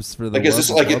wubs for the. Like,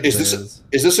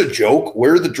 is this a joke?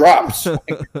 Where are the drops?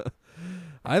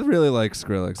 I really like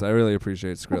Skrillex. I really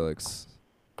appreciate Skrillex.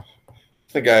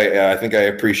 I think I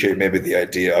appreciate maybe the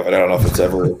idea of it. I don't know if it's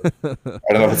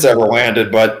ever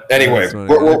landed, but anyway,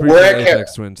 we're at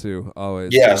Aphex Twin too.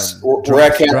 Always. Yes, we're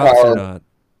at Cat Power.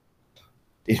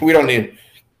 We don't need.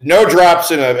 No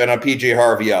drops in a PJ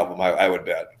Harvey album, I would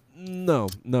bet. No,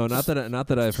 not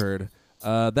that I've heard.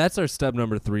 That's our step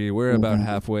number 3. We're about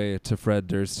halfway to Fred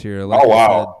Durst here. Like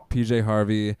wow. I said, PJ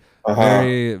Harvey,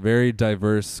 very, very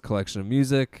diverse collection of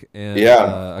music and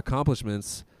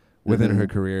accomplishments within her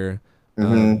career.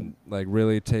 Like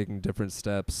really taking different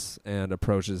steps and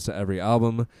approaches to every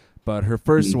album. But her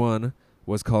first one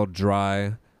was called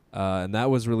Dry, and that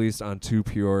was released on Too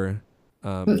Pure.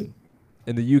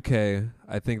 In the UK,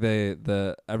 I think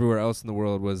everywhere else in the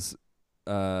world was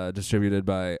distributed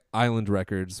by Island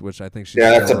Records, which I think she's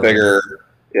that's a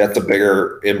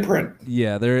bigger imprint.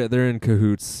 Yeah, they're in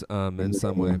cahoots in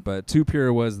some way. But Too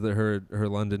Pure was her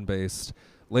London-based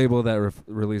label that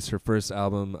released her first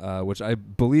album, which I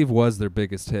believe was their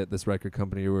biggest hit. This record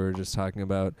company we were just talking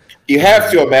about. You have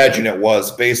to imagine it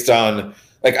was based on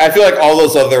like I feel like all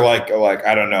those other like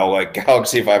I don't know like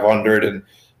Galaxy 500 and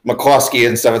McCluskey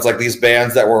and stuff. It's like these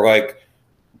bands that were like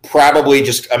probably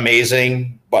just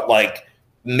amazing, but like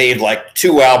made like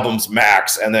 2 albums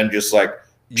max and then just like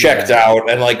checked out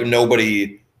and like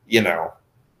nobody, you know,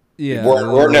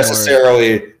 weren't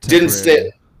necessarily didn't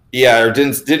stay. Yeah, or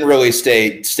didn't really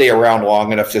stay around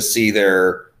long enough to see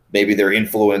their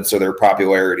influence or their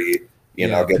popularity. You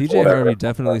know, PJ Harvey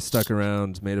definitely stuck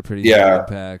around, made a pretty huge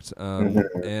impact,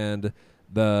 and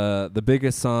the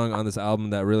biggest song on this album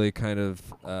that really kind of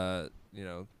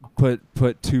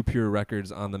put Too Pure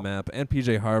Records on the map and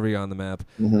PJ Harvey on the map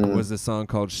was a song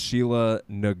called Sheila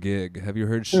Nagig. Have you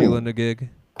heard Sheila Nagig?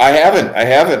 I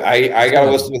haven't. I gotta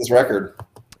listen to this record.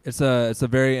 It's a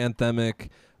very anthemic,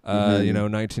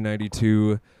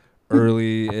 1992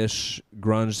 early-ish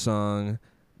grunge song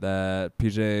that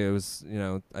PJ was,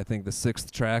 I think the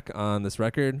 6th track on this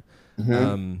record.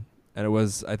 And it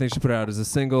was, I think she put it out as a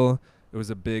single. It was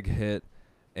a big hit,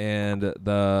 and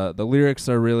the lyrics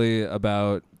are really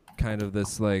about kind of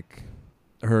this, like,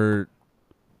 her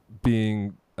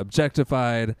being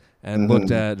objectified and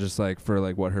looked at just like for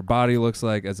like what her body looks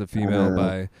like as a female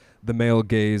by the male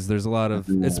gaze. There's a lot of,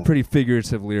 it's pretty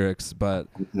figurative lyrics, but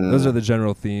those are the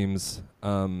general themes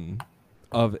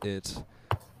of it.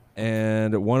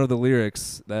 And one of the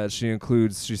lyrics that she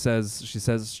includes, she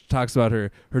talks about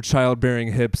her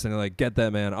childbearing hips and like, get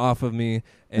that man off of me.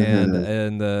 And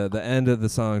the end of the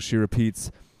song, she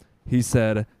repeats, he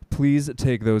said, please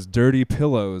take those dirty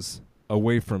pillows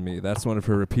away from me. That's one of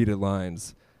her repeated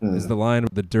lines, is the line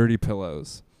of the dirty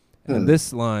pillows. And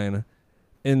this line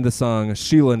in the song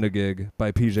Sheila Nagig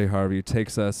by PJ Harvey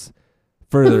takes us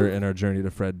further in our journey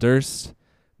to Fred Durst,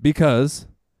 because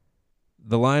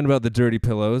the line about the dirty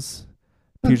pillows,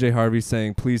 PJ Harvey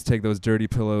saying, please take those dirty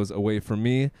pillows away from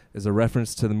me, is a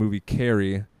reference to the movie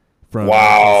Carrie from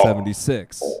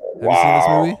 1976. Have you seen this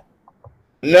movie?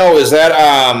 No, is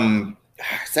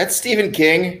that Stephen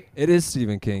King? It is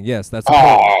Stephen King. Yes, that's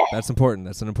important. That's important.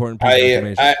 That's an important piece of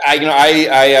information.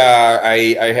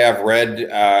 I have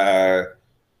read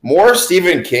more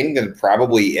Stephen King than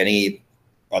probably any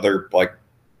other, like,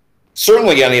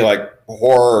 certainly any like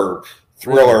horror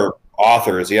thriller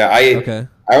authors. Yeah, I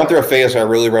went through a phase where I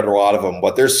really read a lot of them,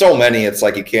 but there's so many. It's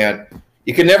like you can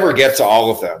never get to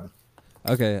all of them.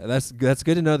 Okay, that's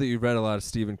good to know that you've read a lot of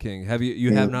Stephen King. Have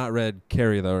you have not read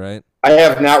Carrie though, right? I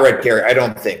have not read Carrie. I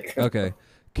don't think. Okay,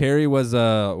 Carrie was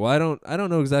well, I don't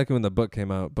know exactly when the book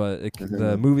came out, but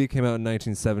the movie came out in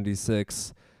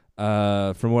 1976.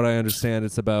 From what I understand,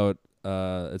 it's about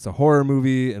it's a horror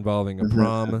movie involving a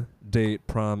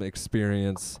prom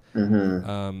experience.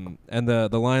 And the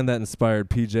line that inspired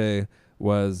PJ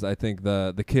was, I think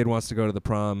the kid wants to go to the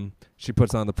prom. She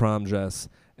puts on the prom dress,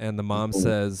 and the mom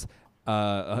says,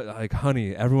 like,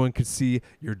 honey, everyone could see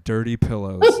your dirty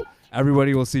pillows.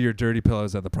 Everybody will see your dirty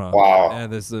pillows at the prom. Wow.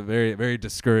 And this is a very, very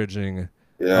discouraging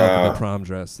the prom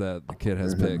dress that the kid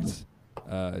has picked.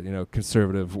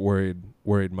 Conservative, worried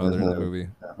mother in the movie.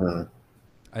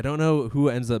 I don't know who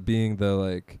ends up being the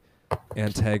like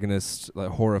antagonist, like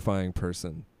horrifying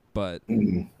person, but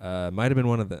might have been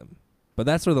one of them. But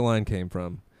that's where the line came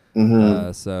from.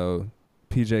 So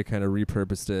PJ kind of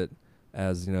repurposed it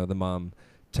as, the mom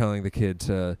telling the kid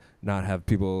to not have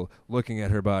people looking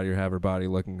at her body or have her body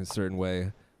looking a certain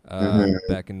way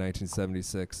back in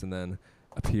 1976, and then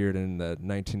appeared in the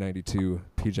 1992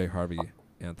 PJ Harvey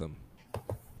anthem.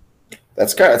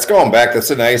 That's going back. That's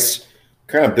a nice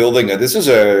kind of building. This is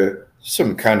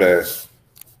some kind of,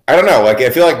 I don't know. Like, I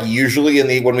feel like usually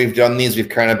when we've done these, we've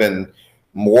kind of been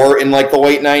more in like the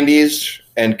late 90s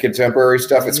and contemporary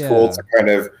stuff. It's cool to kind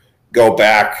of go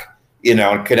back,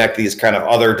 and connect these kind of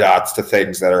other dots to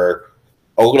things that are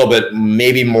a little bit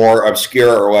maybe more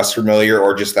obscure or less familiar,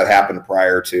 or just that happened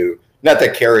prior to. Not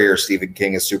that Carrie or Stephen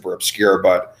King is super obscure,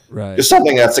 but just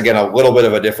something that's, again, a little bit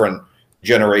of a different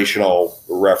generational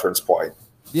reference point.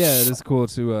 Yeah, it is cool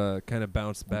to kind of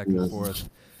bounce back and forth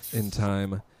in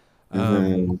time.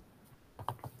 To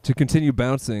continue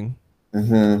bouncing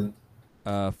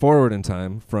forward in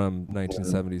time from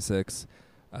 1976,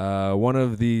 one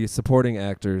of the supporting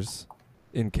actors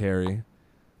in Carrie,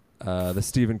 the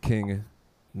Stephen King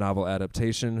novel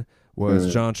adaptation,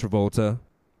 was John Travolta.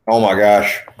 Oh my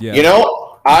gosh! Yeah.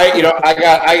 I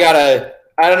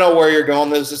don't know where you're going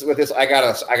with this. I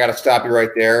gotta stop you right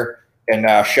there and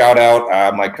shout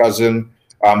out my cousin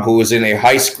who was in a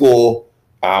high school,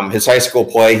 his high school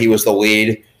play. He was the lead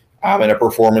in a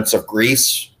performance of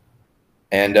Grease,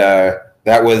 and that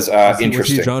was interesting. Was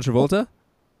he John Travolta?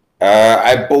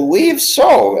 I believe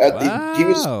so. Wow.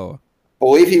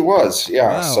 He was. Yeah.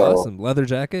 Wow, so awesome. Leather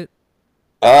jacket.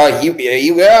 He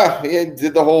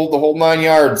did the whole 9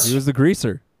 yards. He was the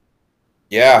greaser.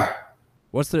 Yeah.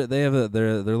 What's their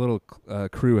little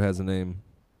crew has a name?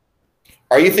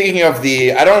 Are you thinking of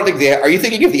the? Are you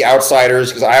thinking of the Outsiders?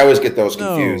 Because I always get those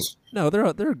confused. No,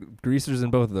 they're greasers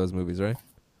in both of those movies, right?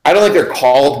 I don't think they're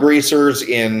called greasers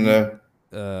in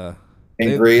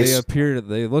Grease.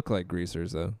 They look like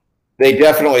greasers though.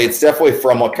 It's definitely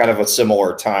from a kind of a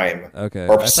similar time. Okay.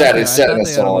 Or set in a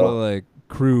similar little like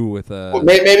crew with a. Well,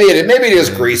 maybe it is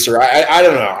greaser. I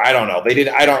don't know. I don't know. They did.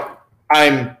 I don't.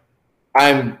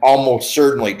 I'm almost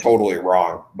certainly totally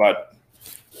wrong, but.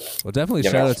 Well, definitely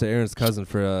shout out to Aaron's cousin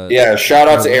for shout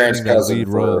out to Aaron's cousin lead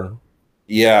role.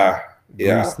 Yeah.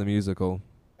 Grease the musical.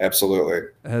 Absolutely.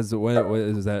 What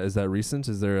is that? Is that recent?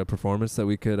 Is there a performance that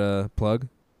we could plug?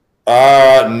 No,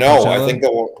 I Coachella? think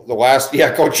the last,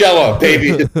 Coachella,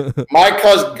 baby. My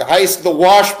cousin, the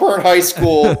Washburn high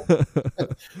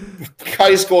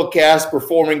school cast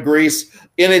performing Grease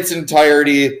in its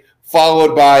entirety,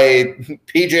 followed by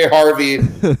PJ Harvey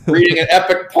reading an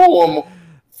epic poem,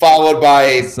 followed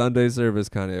by Sunday service,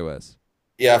 Kanye West.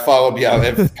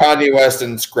 Kanye West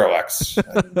and Skrillex.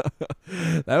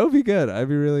 That would be good. I'd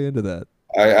be really into that.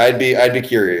 I'd be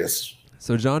curious.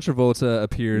 So John Travolta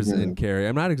appears in Carrie.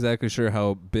 I'm not exactly sure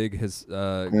how big his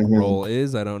role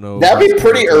is. I don't know. That'd be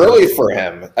pretty early for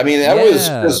him. I mean, that was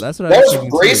that's what I was thinking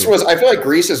Grease too. I feel like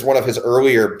Grease is one of his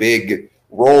earlier big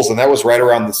roles, and that was right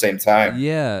around the same time.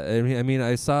 Yeah, I mean,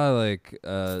 I saw I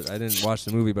didn't watch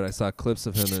the movie, but I saw clips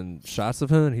of him and shots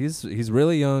of him, and he's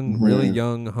really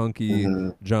young, hunky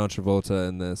John Travolta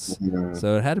in this.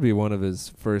 So it had to be one of his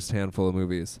first handful of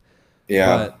movies.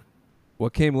 Yeah. But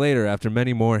what came later, after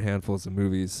many more handfuls of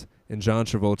movies in John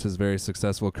Travolta's very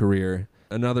successful career,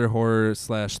 another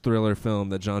horror/thriller film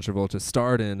that John Travolta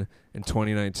starred in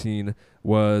 2019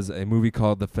 was a movie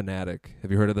called The Fanatic.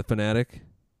 Have you heard of The Fanatic?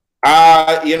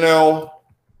 I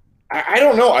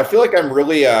don't know. I feel like I'm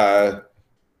really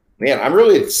I'm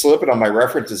really slipping on my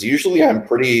references. Usually I'm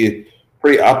pretty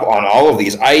up on all of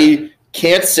these. I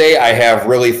can't say I have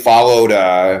really followed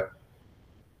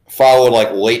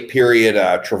like late period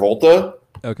Travolta.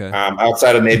 Okay.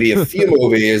 Outside of maybe a few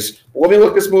movies. Let me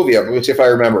look this movie up. Let me see if I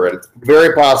remember it. It's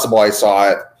very possible I saw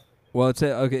it. Well,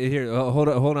 okay. Here, hold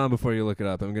on before you look it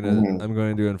up. I'm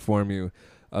going to inform you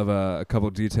of a couple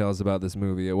details about this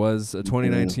movie. It was a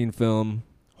 2019 film,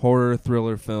 horror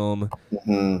thriller film.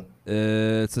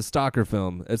 It's a stalker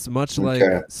film. It's much like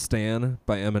Stan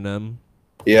by Eminem.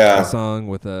 Yeah. A song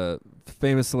with a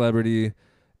famous celebrity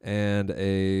and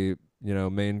a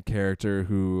main character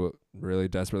who really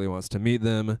desperately wants to meet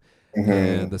them,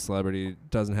 and the celebrity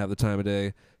doesn't have the time of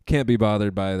day, can't be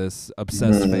bothered by this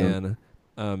obsessed fan.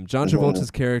 John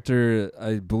Travolta's character,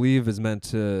 I believe, is meant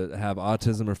to have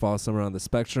autism or fall somewhere on the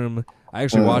spectrum. I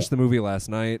actually watched the movie last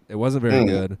night. It wasn't very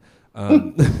good.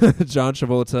 John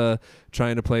Travolta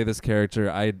trying to play this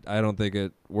character, I don't think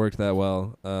it worked that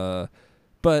well.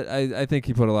 But I think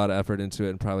he put a lot of effort into it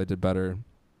and probably did better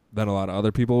than a lot of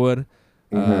other people would.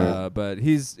 But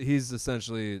he's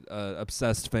essentially an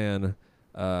obsessed fan,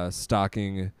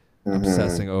 stalking,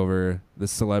 obsessing over the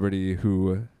celebrity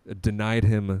who denied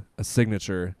him a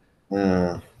signature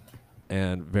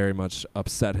and very much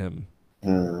upset him.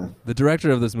 The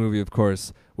director of this movie, of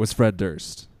course, was Fred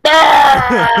Durst.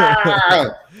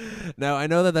 Now I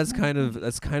know that's kind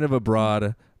of a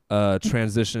broad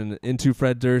transition into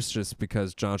Fred Durst, just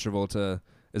because John Travolta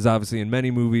is obviously in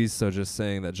many movies. So just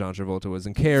saying that John Travolta was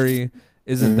in Carrie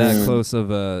isn't that close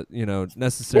of a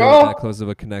necessarily that close of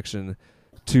a connection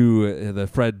to the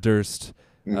Fred Durst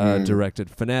directed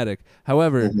Fanatic.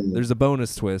 However, there's a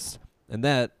bonus twist, and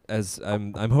that, as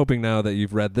I'm hoping now that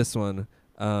you've read this one,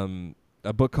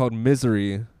 a book called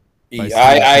Misery.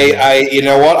 I you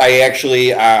know what? I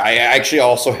actually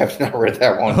also have not read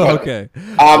that one. Okay.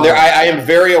 I am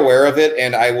very aware of it,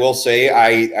 and I will say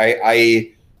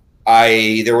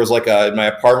there was like in my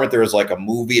apartment there was like a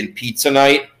movie and pizza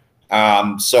night.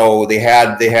 So they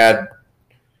had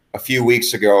a few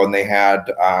weeks ago, and they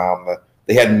had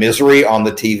Misery on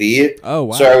the TV. Oh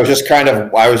wow! So I was just kind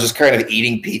of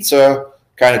eating pizza,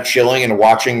 kind of chilling and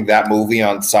watching that movie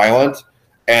on silent.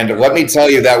 And let me tell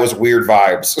you, that was weird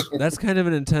vibes. That's kind of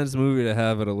an intense movie to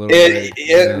have at a little.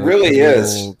 It really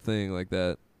is thing like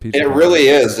that. It really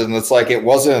is, and it's like it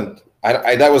wasn't.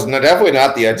 That was definitely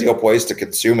not the ideal place to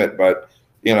consume it, but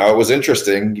it was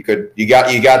interesting. You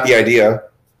got the idea.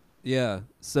 Yeah.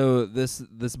 So this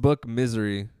book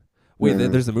Misery. Wait,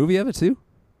 there's a movie of it too?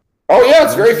 Oh yeah,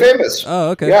 it's very famous. Oh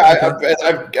okay. Yeah, okay.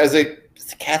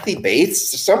 Kathy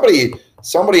Bates.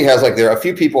 Somebody has a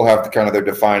few people have kind of their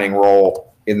defining role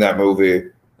in that movie.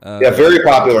 Very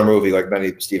popular movie, like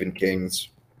many Stephen King's.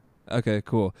 Okay,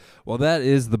 cool. Well, that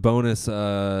is the bonus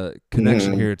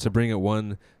connection here to bring it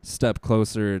one step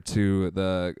closer to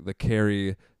the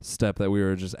Carrie step that we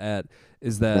were just at.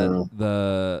 Is that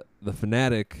the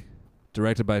Fanatic,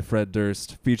 directed by Fred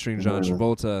Durst, featuring John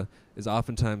Travolta, is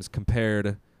oftentimes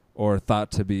compared or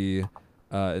thought to be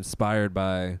inspired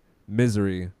by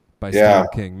Misery by Stephen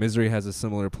King. Misery has a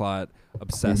similar plot,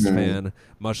 obsessed fan,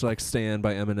 much like Stan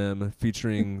by Eminem,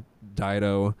 featuring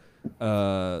Dido,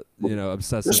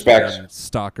 obsessive fan,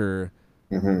 stalker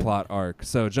plot arc.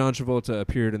 So John Travolta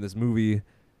appeared in this movie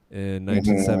in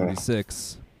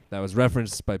 1976 that was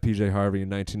referenced by PJ Harvey in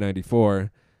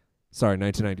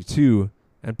 1992,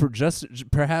 and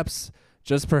perhaps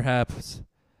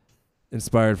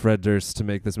inspired Fred Durst to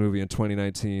make this movie in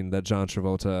 2019 that John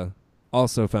Travolta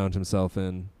also found himself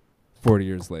in 40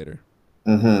 years later.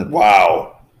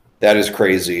 Wow, that is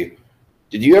crazy.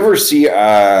 Did you ever see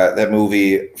that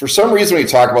movie? For some reason, when you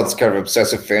talk about this kind of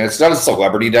obsessive fan, it's not a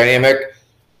celebrity dynamic.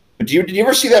 But did you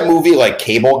ever see that movie like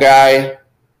Cable Guy?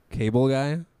 Cable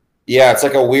Guy? Yeah, it's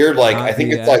like a weird like Not I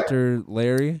think the it's like actor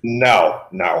Larry. no.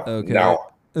 Okay.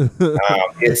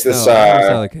 It's this. No, I never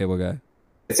saw the Cable Guy.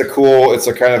 It's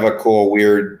a kind of a cool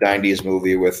weird '90s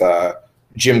movie with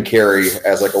Jim Carrey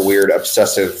as like a weird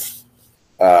obsessive,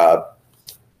 I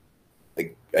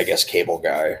guess cable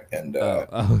guy. And so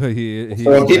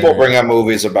when people bring up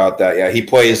movies about that, yeah, he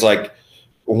plays like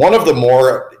one of the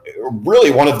more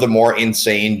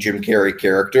insane Jim Carrey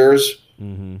characters,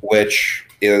 which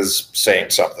is saying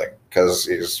something because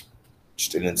he's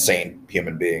just an insane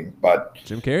human being. But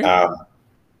Jim Carrey?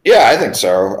 Yeah, I think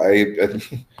so.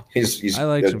 He's I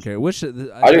like Jim Carrey.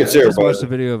 I do too. I just watched a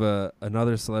video of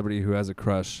another celebrity who has a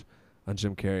crush on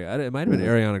Jim Carrey. It might have been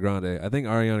Ariana Grande. I think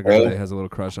Ariana Grande has a little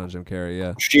crush on Jim Carrey.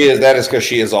 Yeah, she is. That is because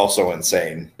she is also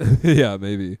insane. Yeah,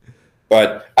 maybe.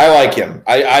 But I like him.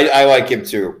 I like him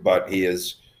too. But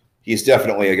he's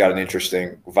definitely got an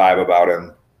interesting vibe about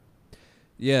him.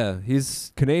 Yeah,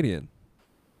 he's Canadian.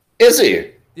 Is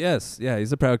he? Yes. Yeah,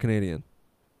 he's a proud Canadian.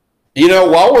 You know,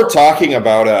 while we're talking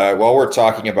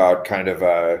about kind of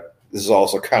this is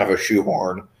also kind of a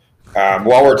shoehorn.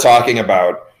 While we're talking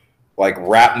about like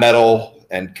rap metal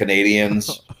and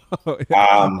Canadians,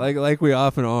 like we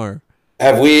often are.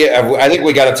 I think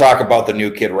we got to talk about the new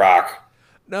Kid Rock.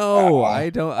 No, I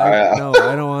don't. I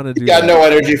don't want to do. You got that. no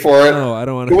energy for it. No, I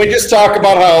don't want to. Can we just talk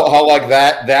about how like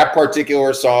that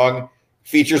particular song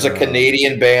features a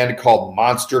Canadian band called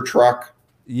Monster Truck?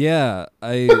 Yeah,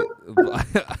 I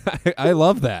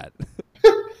love that.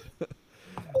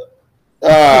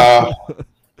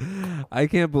 I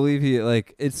can't believe he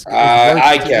it's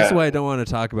I can't. That's why I don't want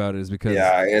to talk about it is because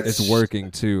it's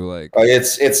working too. Like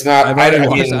it's not.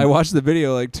 I watched the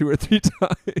video like 2 or 3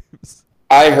 times.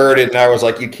 I heard it and I was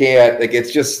like, you can't. Like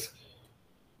it's just.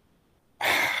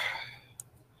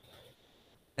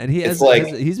 And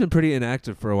he's been pretty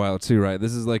inactive for a while too, right?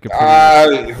 This is like a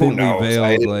pretty who knows?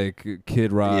 veiled like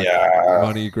Kid Rock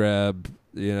money grab,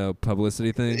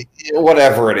 publicity thing.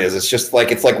 Whatever it is, it's just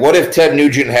like what if Ted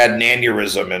Nugent had an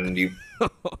aneurysm and you,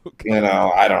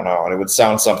 I don't know, and it would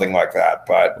sound something like that.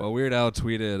 But Weird Al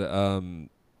tweeted,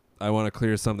 "I want to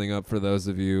clear something up for those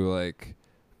of you like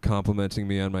complimenting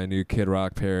me on my new Kid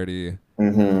Rock parody.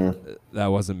 That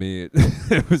wasn't me.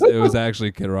 It was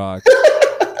actually Kid Rock."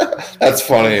 That's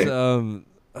funny. Oh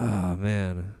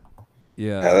man,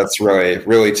 yeah, that's really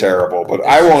really terrible. But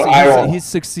I won't. He's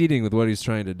succeeding with what he's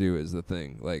trying to do. Is the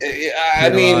thing. Like Kid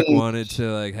Rock wanted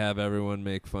to like have everyone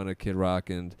make fun of Kid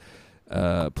Rock and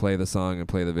play the song and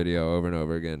play the video over and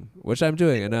over again, which I'm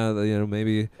doing. And now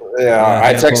maybe. Yeah,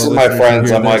 I texted my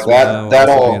friends. I'm like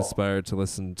that'll be inspired to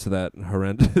listen to that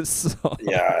horrendous song.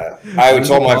 Yeah, I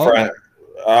told my friend.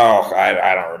 Oh,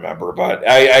 I don't remember, but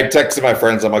I texted my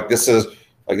friends. I'm like, this is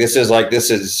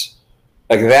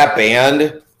that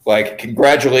band. Like,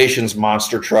 congratulations,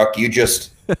 Monster Truck. You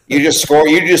just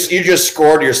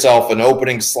scored yourself an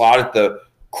opening slot at the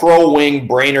Crow Wing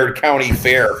Brainerd County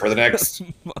Fair for the next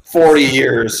 40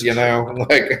 years.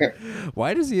 Like,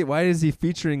 why is he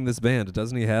featuring this band?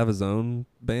 Doesn't he have his own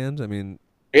band? I mean.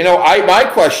 My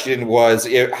question was,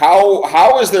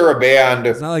 how is there a band?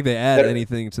 It's not like they add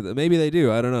anything to the. Maybe they do.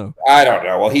 I don't know. I don't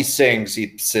know. Well, he sings.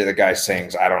 The guy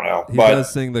sings. I don't know. He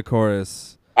does sing the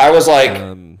chorus. I was like,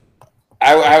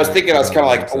 I was thinking. I was kind of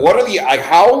like, what are the like?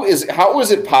 How is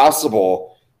it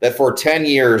possible that for 10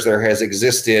 years there has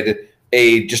existed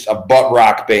just a butt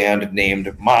rock band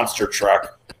named Monster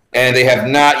Truck, and they have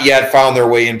not yet found their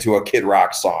way into a Kid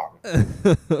Rock song?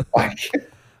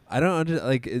 I don't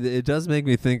like. It does make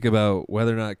me think about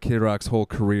whether or not Kid Rock's whole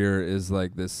career is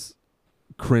like this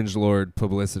cringe lord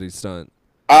publicity stunt.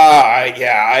 I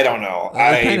don't know.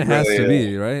 It kind of has to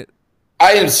be, right?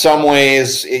 In some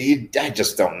ways, I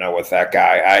just don't know with that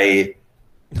guy.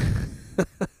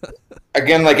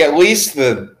 Again, like at least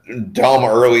the dumb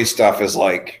early stuff is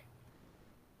like.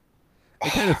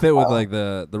 It kind of fit with like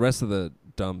the rest of the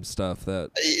dumb stuff that.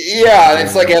 Yeah,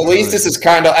 it's like at least this is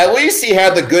kind of at least he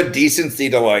had the good decency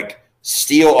to like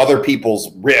steal other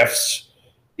people's riffs.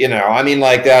 I mean,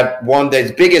 like that one.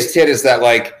 The biggest hit is that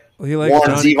like he likes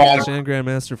Johnny Cash and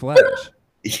Grandmaster Flash.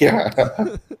 Yeah,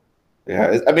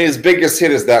 yeah. I mean, his biggest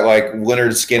hit is that like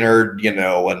Leonard Skinner,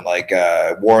 and like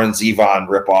Warren Zevon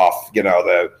ripoff.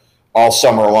 The All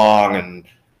Summer Long and.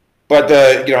 But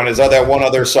and his other one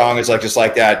other song is like just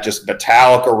like that, just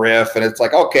Metallica riff, and it's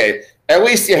like okay, At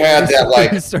least you had that, he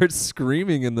like, starts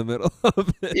screaming in the middle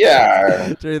of it.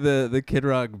 yeah, During the Kid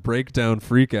Rock breakdown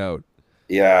freak out.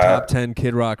 yeah. Top 10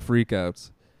 Kid Rock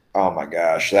freakouts. Oh my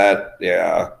gosh, that,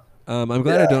 yeah. I'm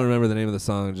glad I Yeah. don't remember the name of the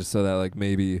song, just so that like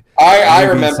maybe I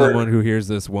maybe remember. someone who hears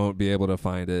this won't be able to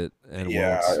find it and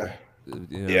Yeah,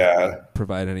 won't yeah,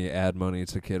 provide any ad money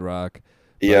to Kid Rock.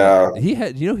 But yeah. he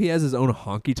had he has his own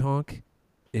honky tonk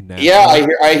in Nashville. Yeah,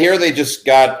 I hear they just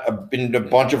got in a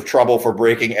bunch of trouble for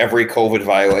breaking every COVID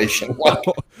violation. Like,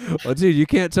 Well, dude, you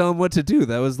can't tell him what to do.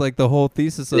 That was like the whole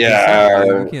thesis of the yeah, song.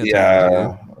 You can't tell him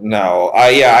what to do. no,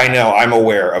 I know. I'm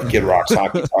aware of Kid Rock's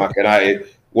honky tonk, and I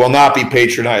will not be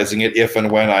patronizing it if and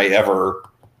when I ever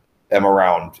am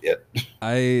around it.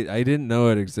 I didn't know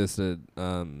it existed.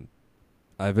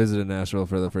 I visited Nashville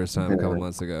for the first time a couple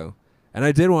months ago, and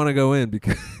I did want to go in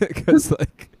because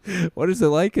like, what is it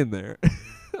like in there?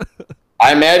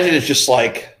 I imagine it's just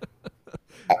like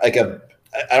a.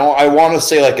 I want to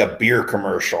say like a beer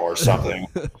commercial or something.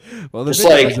 Well, the Just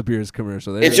video like- is a beer's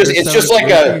commercial. it's just like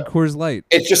a Coors Light.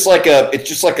 It's just like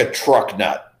a truck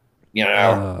nut, you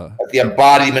know, like the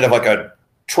embodiment of like a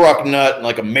truck nut and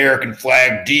like American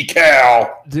flag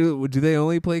decal. Do they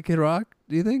only play Kid Rock?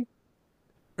 Do you think,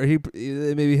 or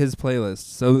maybe his playlist?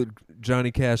 So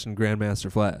Johnny Cash and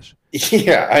Grandmaster Flash.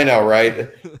 Yeah, I know, right?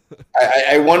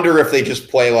 I wonder if they just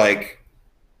play like,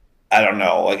 I don't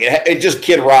know, like it just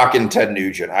Kid Rock and Ted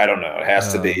Nugent. I don't know. It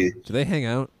has to be. Do they hang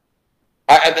out?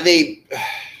 I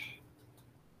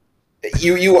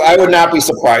would not be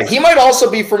surprised. He might also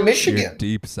be from Your Michigan.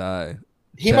 deep sigh.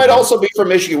 He might also be from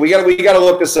Michigan. We got to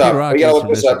look this up. Kid Rock We got to is look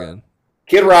from this up. Michigan.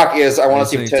 Kid Rock is. I Are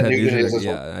want you to see if saying Ted Nugent is as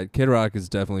well. Yeah, Kid Rock is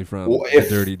definitely from Well, the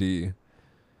Dirty D.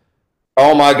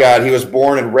 Oh my God, he was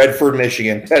born in Redford,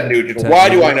 Michigan. Ted Nugent. Ted Why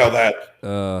do Nugent. I know that?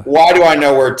 Uh, Why do I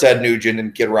know where Ted Nugent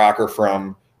and Kid Rock are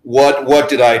from? What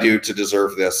did I do to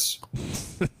deserve this?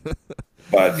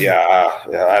 But yeah,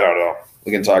 I don't know.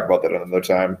 We can talk about that another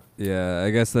time. yeah, I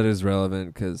guess that is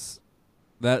relevant because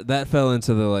that fell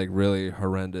into the like really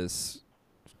horrendous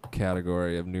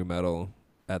category of new metal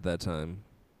at that time.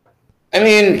 I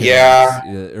mean, yeah,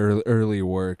 early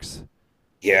works.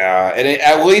 yeah, and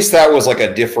at least that was like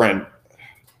a different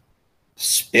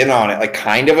spin on it, like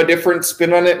kind of a different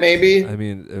spin on it, maybe. I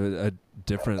mean, a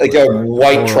different Like a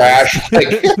white horror. trash. Like,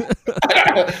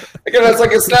 again, it's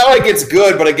like it's not like it's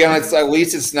good, but again, it's at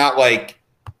least it's not like,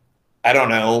 I don't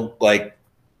know, like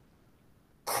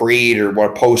Creed or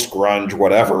what, post grunge,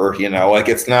 whatever. You know, like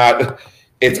it's not.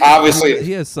 It's obviously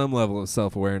he has some level of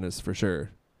self-awareness for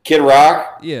sure. Kid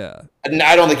Rock. Yeah,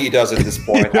 I don't think he does at this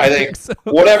point. I think so.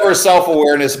 whatever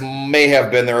self-awareness may have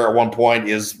been there at one point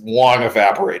is long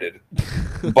evaporated.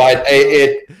 But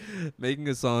it Making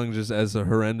a song just as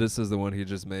horrendous as the one he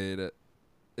just made is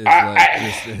I-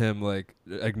 just him like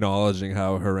acknowledging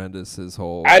how horrendous his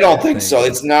whole. I don't think thing so. is.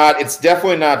 It's not. It's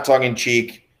definitely not tongue in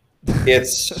cheek.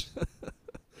 It's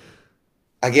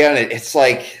again. It's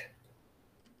like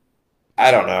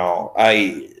I don't know.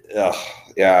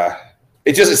 Yeah.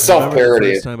 It's just it's I remember the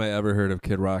self-parody. First time I ever heard of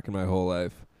Kid Rock in my whole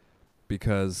life,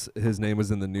 because his name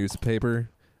was in the newspaper,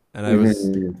 and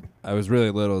I was really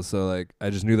little, so like I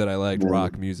just knew that I liked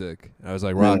rock music. I was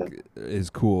like, rock is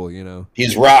cool, you know.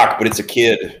 He's rock, but it's a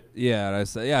kid. Yeah, and I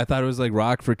said, yeah, I thought it was like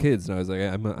rock for kids, and I was like,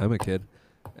 I'm a kid,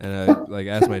 and I like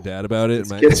asked my dad about it.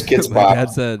 And kids my pop.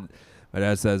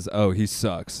 dad says, oh, he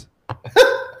sucks,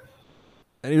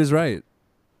 and he was right.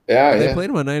 Yeah, They yeah. played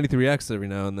him on 93X every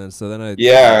now and then, so then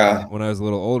Yeah. when I was a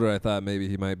little older, I thought maybe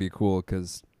he might be cool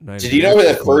because. Did you know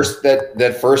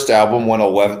that first album went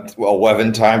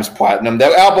 11 times platinum?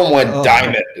 That album went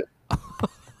diamond.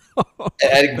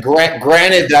 And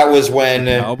granted, that was when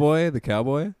the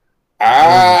cowboy?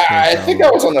 I think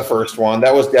that was on the first one.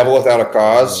 That was Devil Without a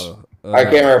Cause. I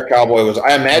can't remember if Cowboy was.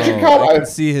 I imagine I Cowboy. can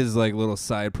see his like little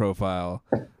side profile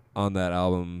on that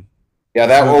album. Yeah,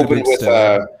 that With the opened big with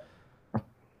stem.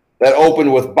 that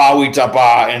opened with Bowie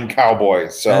Taba and Cowboy.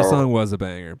 So That song was a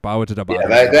banger. Bawa to da ba.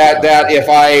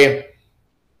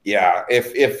 yeah,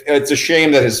 if it's a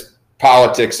shame that his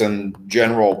politics and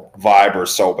general vibe are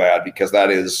so bad, because that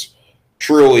is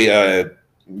truly a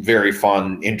very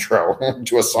fun intro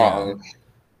to a song.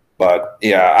 But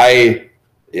yeah,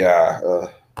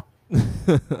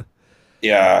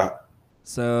 yeah.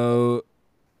 So,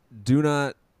 do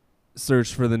not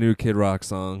search for the new Kid Rock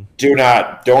song.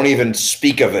 Don't even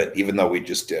speak of it, even though we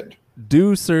just did.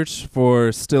 Do search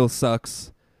for "Still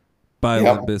Sucks" by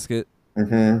Yep. Limp Bizkit.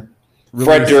 Mm-hmm.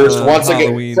 Fred Durst once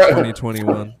Halloween again.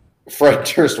 2021. Fred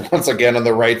Durst once again on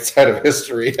the right side of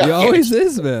history. He always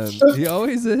is, man. He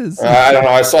always is. I don't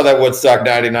know. I saw that Woodstock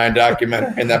 '99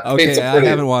 documentary, and that paints Okay, a I pretty.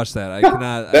 haven't watched that. I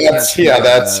cannot.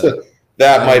 That's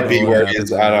That I might don't be know what where happened he's.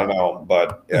 there. I don't know,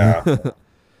 but yeah.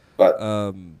 But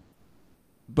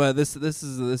But this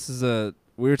is a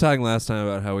we were talking last time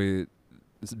about how we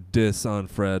diss on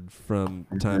Fred from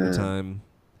time to time.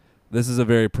 This is a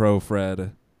very pro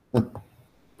Fred.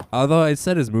 Although I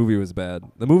said his movie was bad.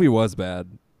 The movie was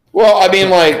bad. well, I mean,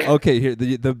 like, Okay, here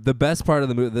the best part of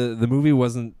the movie the movie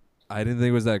wasn't I didn't think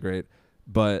it was that great,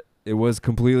 but it was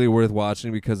completely worth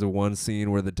watching because of one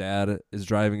scene where the dad is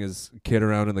driving his kid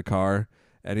around in the car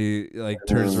and he like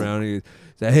turns around and he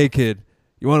says, "Hey kid,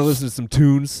 you want to listen to some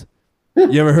tunes?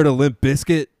 You ever heard of Limp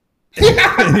Bizkit?"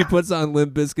 And he puts on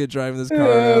Limp Bizkit driving this car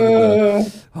around in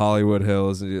the Hollywood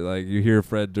Hills, and you hear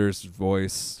Fred Durst's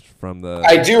voice from the.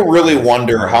 I do really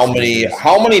wonder how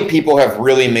many people have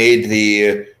really made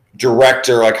the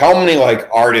director, like how many like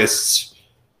artists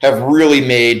have really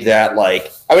made that,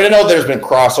 like, I mean, I know there's been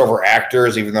crossover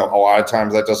actors, even though a lot of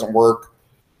times that doesn't work,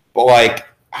 but like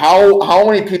how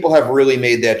many people have really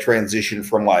made that transition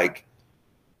from like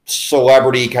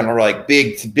celebrity kind of like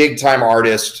big time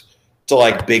artist to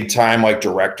like big time like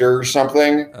director or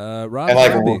something. Rob And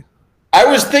like Zombie. I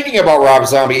was thinking about Rob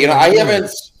Zombie. You know, I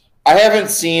haven't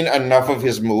seen enough of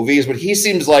his movies, but he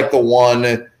seems like the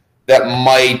one that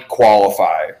might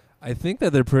qualify. I think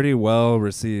that they're pretty well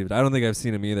received. I don't think I've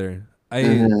seen him either.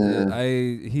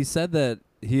 He said that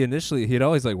he had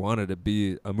always like wanted to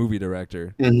be a movie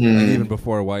director, like even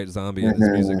before White Zombie in his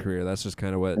music career. That's just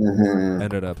kind of what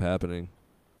ended up happening.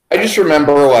 I just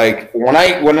remember like one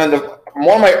of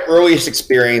my earliest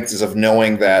experiences of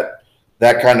knowing that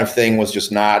kind of thing was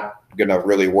just not gonna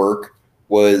really work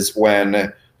was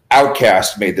when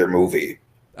Outkast made their movie.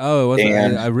 Oh, it wasn't.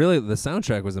 And I really the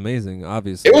soundtrack was amazing.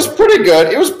 Obviously, it was pretty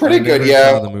good. It was pretty good.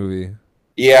 Yeah, the movie.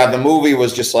 Yeah, the movie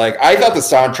was just like I thought the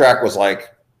soundtrack was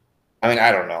like. I mean,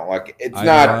 I don't know. Like it's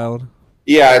not. Wild.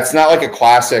 Yeah, it's not like a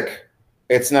classic.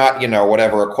 It's not,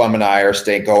 whatever, a Clemini or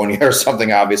Stankonia or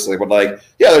something, obviously. But like,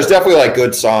 yeah, there's definitely like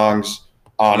good songs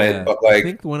on it. But like, I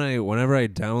think whenever I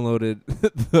downloaded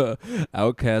the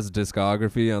Outkast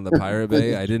discography on the Pirate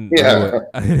Bay, I didn't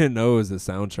know it was the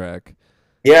soundtrack.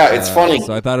 Yeah, it's funny.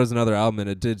 So I thought it was another album, and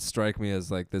it did strike me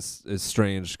as like this is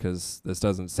strange because this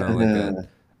doesn't sound like an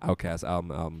Outkast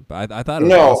album. But I thought it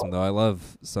was awesome though. I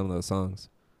love some of those songs.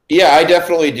 Yeah, I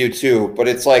definitely do too. But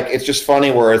it's like it's just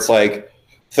funny where it's like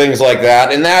things like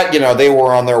that, and that they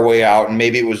were on their way out, and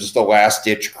maybe it was just a last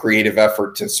ditch creative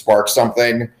effort to spark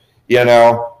something, Did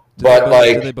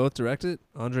they both direct it,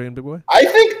 Andre and Big Boy?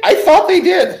 I thought they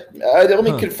did. Let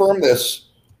me confirm this.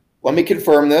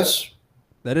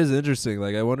 That is interesting.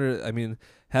 Like I wonder. I mean,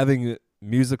 having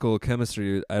musical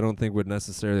chemistry, I don't think would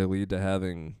necessarily lead to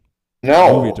having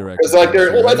movie directors. Because like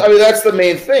that's the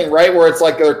main thing, right? Where it's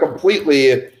like they're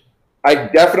completely. I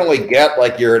definitely get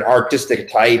like you're an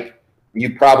artistic type.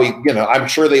 You probably, I'm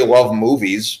sure they love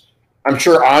movies. I'm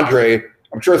sure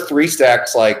Three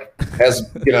Stacks like has,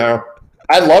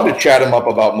 I'd love to chat him up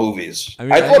about movies. I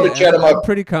mean, I'd love to chat him up. I'm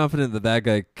pretty confident that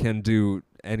guy can do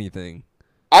anything.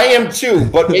 I am too,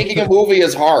 but making a movie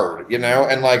is hard,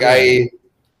 and like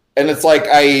it's like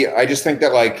I just think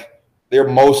that like they're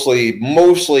mostly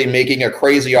making a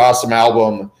crazy awesome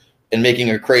album and making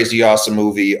a crazy awesome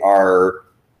movie are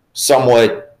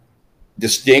somewhat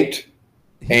distinct.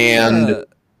 And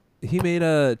he made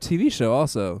a TV show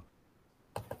also.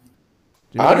 Do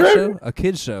you know Andre? that show? A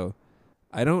kids show.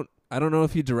 I don't know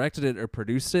if he directed it or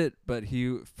produced it, but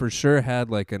he for sure had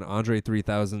like an Andre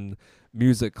 3000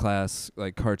 music class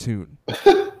like cartoon.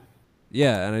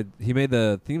 Yeah, and he made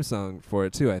the theme song for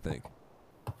it too, I think.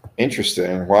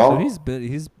 Interesting. Well, so he's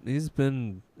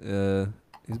been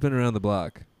around the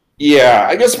block. Yeah,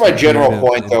 I guess my general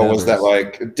point though was that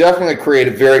like definitely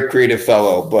very creative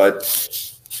fellow, but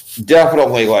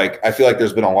definitely like I feel like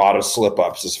there's been a lot of slip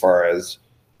ups as far as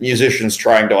musicians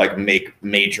trying to like make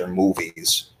major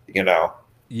movies, Yeah.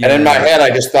 And in my head I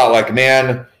just thought like,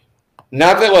 man,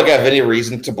 not that like I have any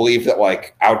reason to believe that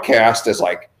like Outkast is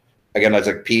like again as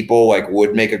like people like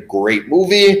would make a great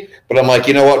movie, but I'm like,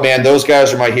 you know what, man, those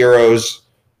guys are my heroes.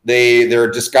 Their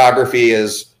discography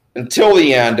is until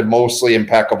the end, mostly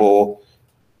impeccable.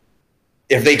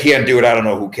 If they can't do it, I don't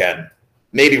know who can.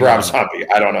 Maybe Rob Zombie.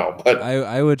 I don't know, but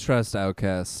I would trust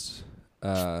Outkast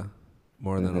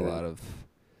more than a lot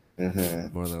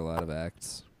of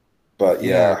acts. But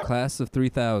yeah, Class of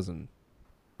 3000,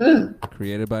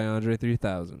 created by Andre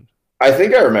 3000. I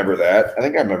think I remember that. I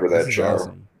think I remember that show.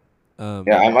 Awesome.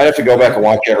 I might have to go back and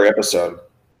watch every episode.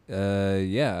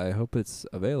 Yeah, I hope it's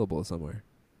available somewhere.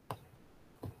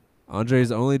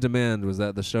 Andre's only demand was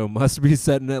that the show must be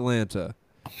set in Atlanta.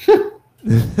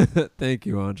 Thank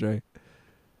you, Andre.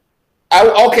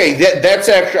 Okay, that's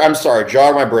actually. I'm sorry,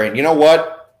 jog my brain. You know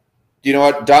what? you know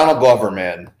what? Donald Glover,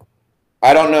 man.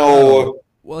 I don't know.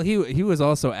 Well, he was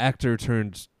also actor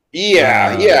turned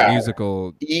Yeah.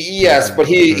 musical. Yes, but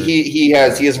he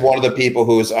is one of the people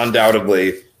who has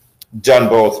undoubtedly done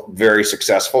both very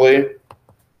successfully.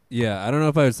 Yeah, I don't know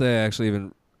if I would say I actually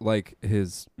even like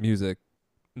his music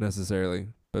necessarily,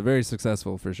 but very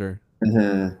successful for sure.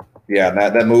 Mm-hmm. Yeah,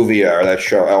 that movie or that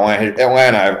show,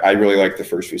 Atlanta, I really like the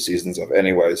first few seasons of.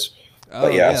 Anyways,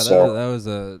 but yeah, so that was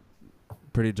a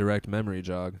pretty direct memory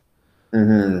jog.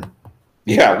 Mm-hmm.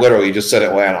 Yeah, literally, you just said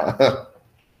Atlanta.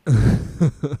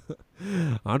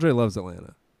 Andre loves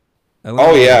Atlanta.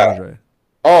 Oh yeah. Andre.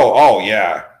 Oh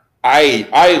yeah.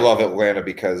 I love Atlanta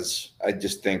because I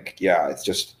just think it's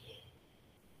just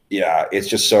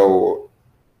so.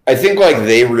 I think like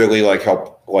they really like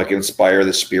help like inspire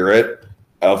the spirit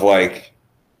of like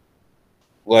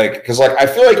because like I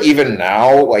feel like even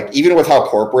now, like even with how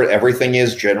corporate everything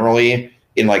is generally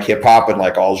in like hip hop and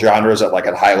like all genres at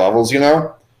high levels,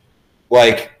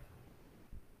 like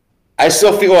I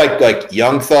still feel like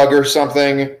Young Thug or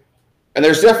something. And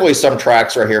there's definitely some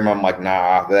tracks right here where I'm like,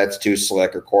 nah, that's too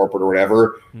slick or corporate or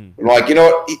whatever. I'm like, you know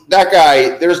what, that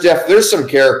guy, there's some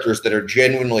characters that are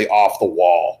genuinely off the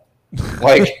wall.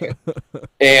 Like,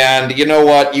 and you know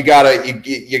what, you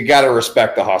gotta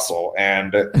respect the hustle.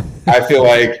 And I feel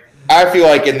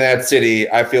like in that city,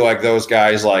 I feel like those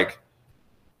guys, I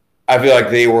feel like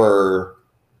they were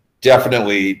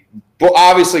definitely, well,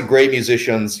 obviously great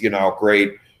musicians,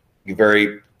 great,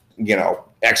 very,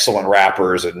 excellent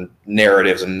rappers and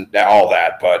narratives and all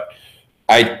that, but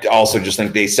I also just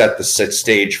think they set the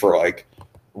stage for like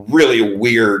really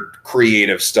weird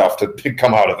creative stuff to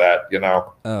come out of that,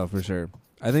 Oh, for sure.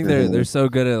 I think they're so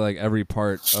good at like every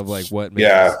part of like what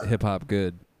makes hip hop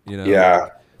good, Yeah.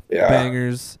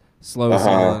 Bangers, slow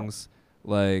songs,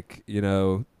 like,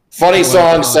 funny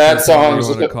songs, sad songs,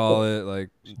 you want to call it,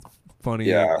 like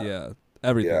funny,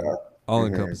 everything, all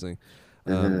encompassing.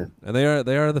 And they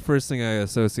are the first thing I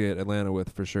associate Atlanta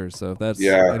with for sure. So if that's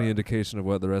any indication of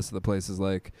what the rest of the place is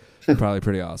like, probably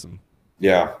pretty awesome.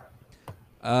 Yeah.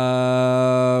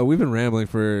 We've been rambling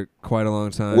for quite a long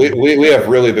time. We have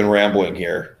really been rambling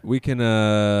here. We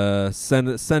can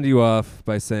send you off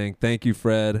by saying thank you,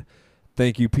 Fred.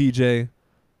 Thank you, PJ.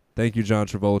 Thank you, John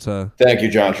Travolta. Thank you,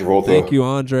 John Travolta. Thank you,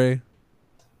 Andre.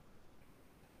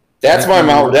 That's my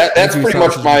Mount. That's pretty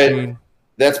much my.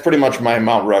 That's pretty much my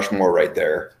Mount Rushmore right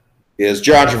there. Is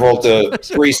John Travolta,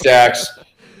 3 Stacks,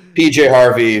 PJ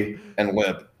Harvey, and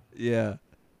Limp. Yeah,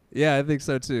 I think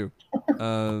so too.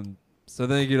 So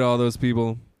thank you to all those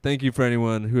people. Thank you for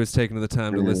anyone who has taken the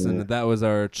time to listen. That was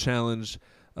our challenge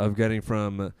of getting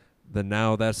from the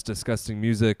Now That's Disgusting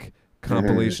Music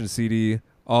compilation CD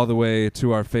all the way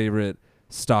to our favorite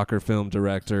stalker film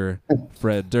director,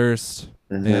 Fred Durst.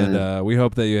 And we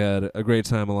hope that you had a great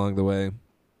time along the way.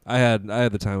 I had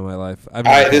the time of my life.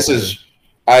 This is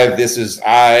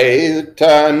the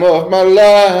time of my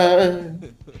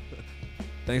life.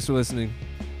 Thanks for listening.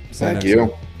 Thank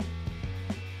you.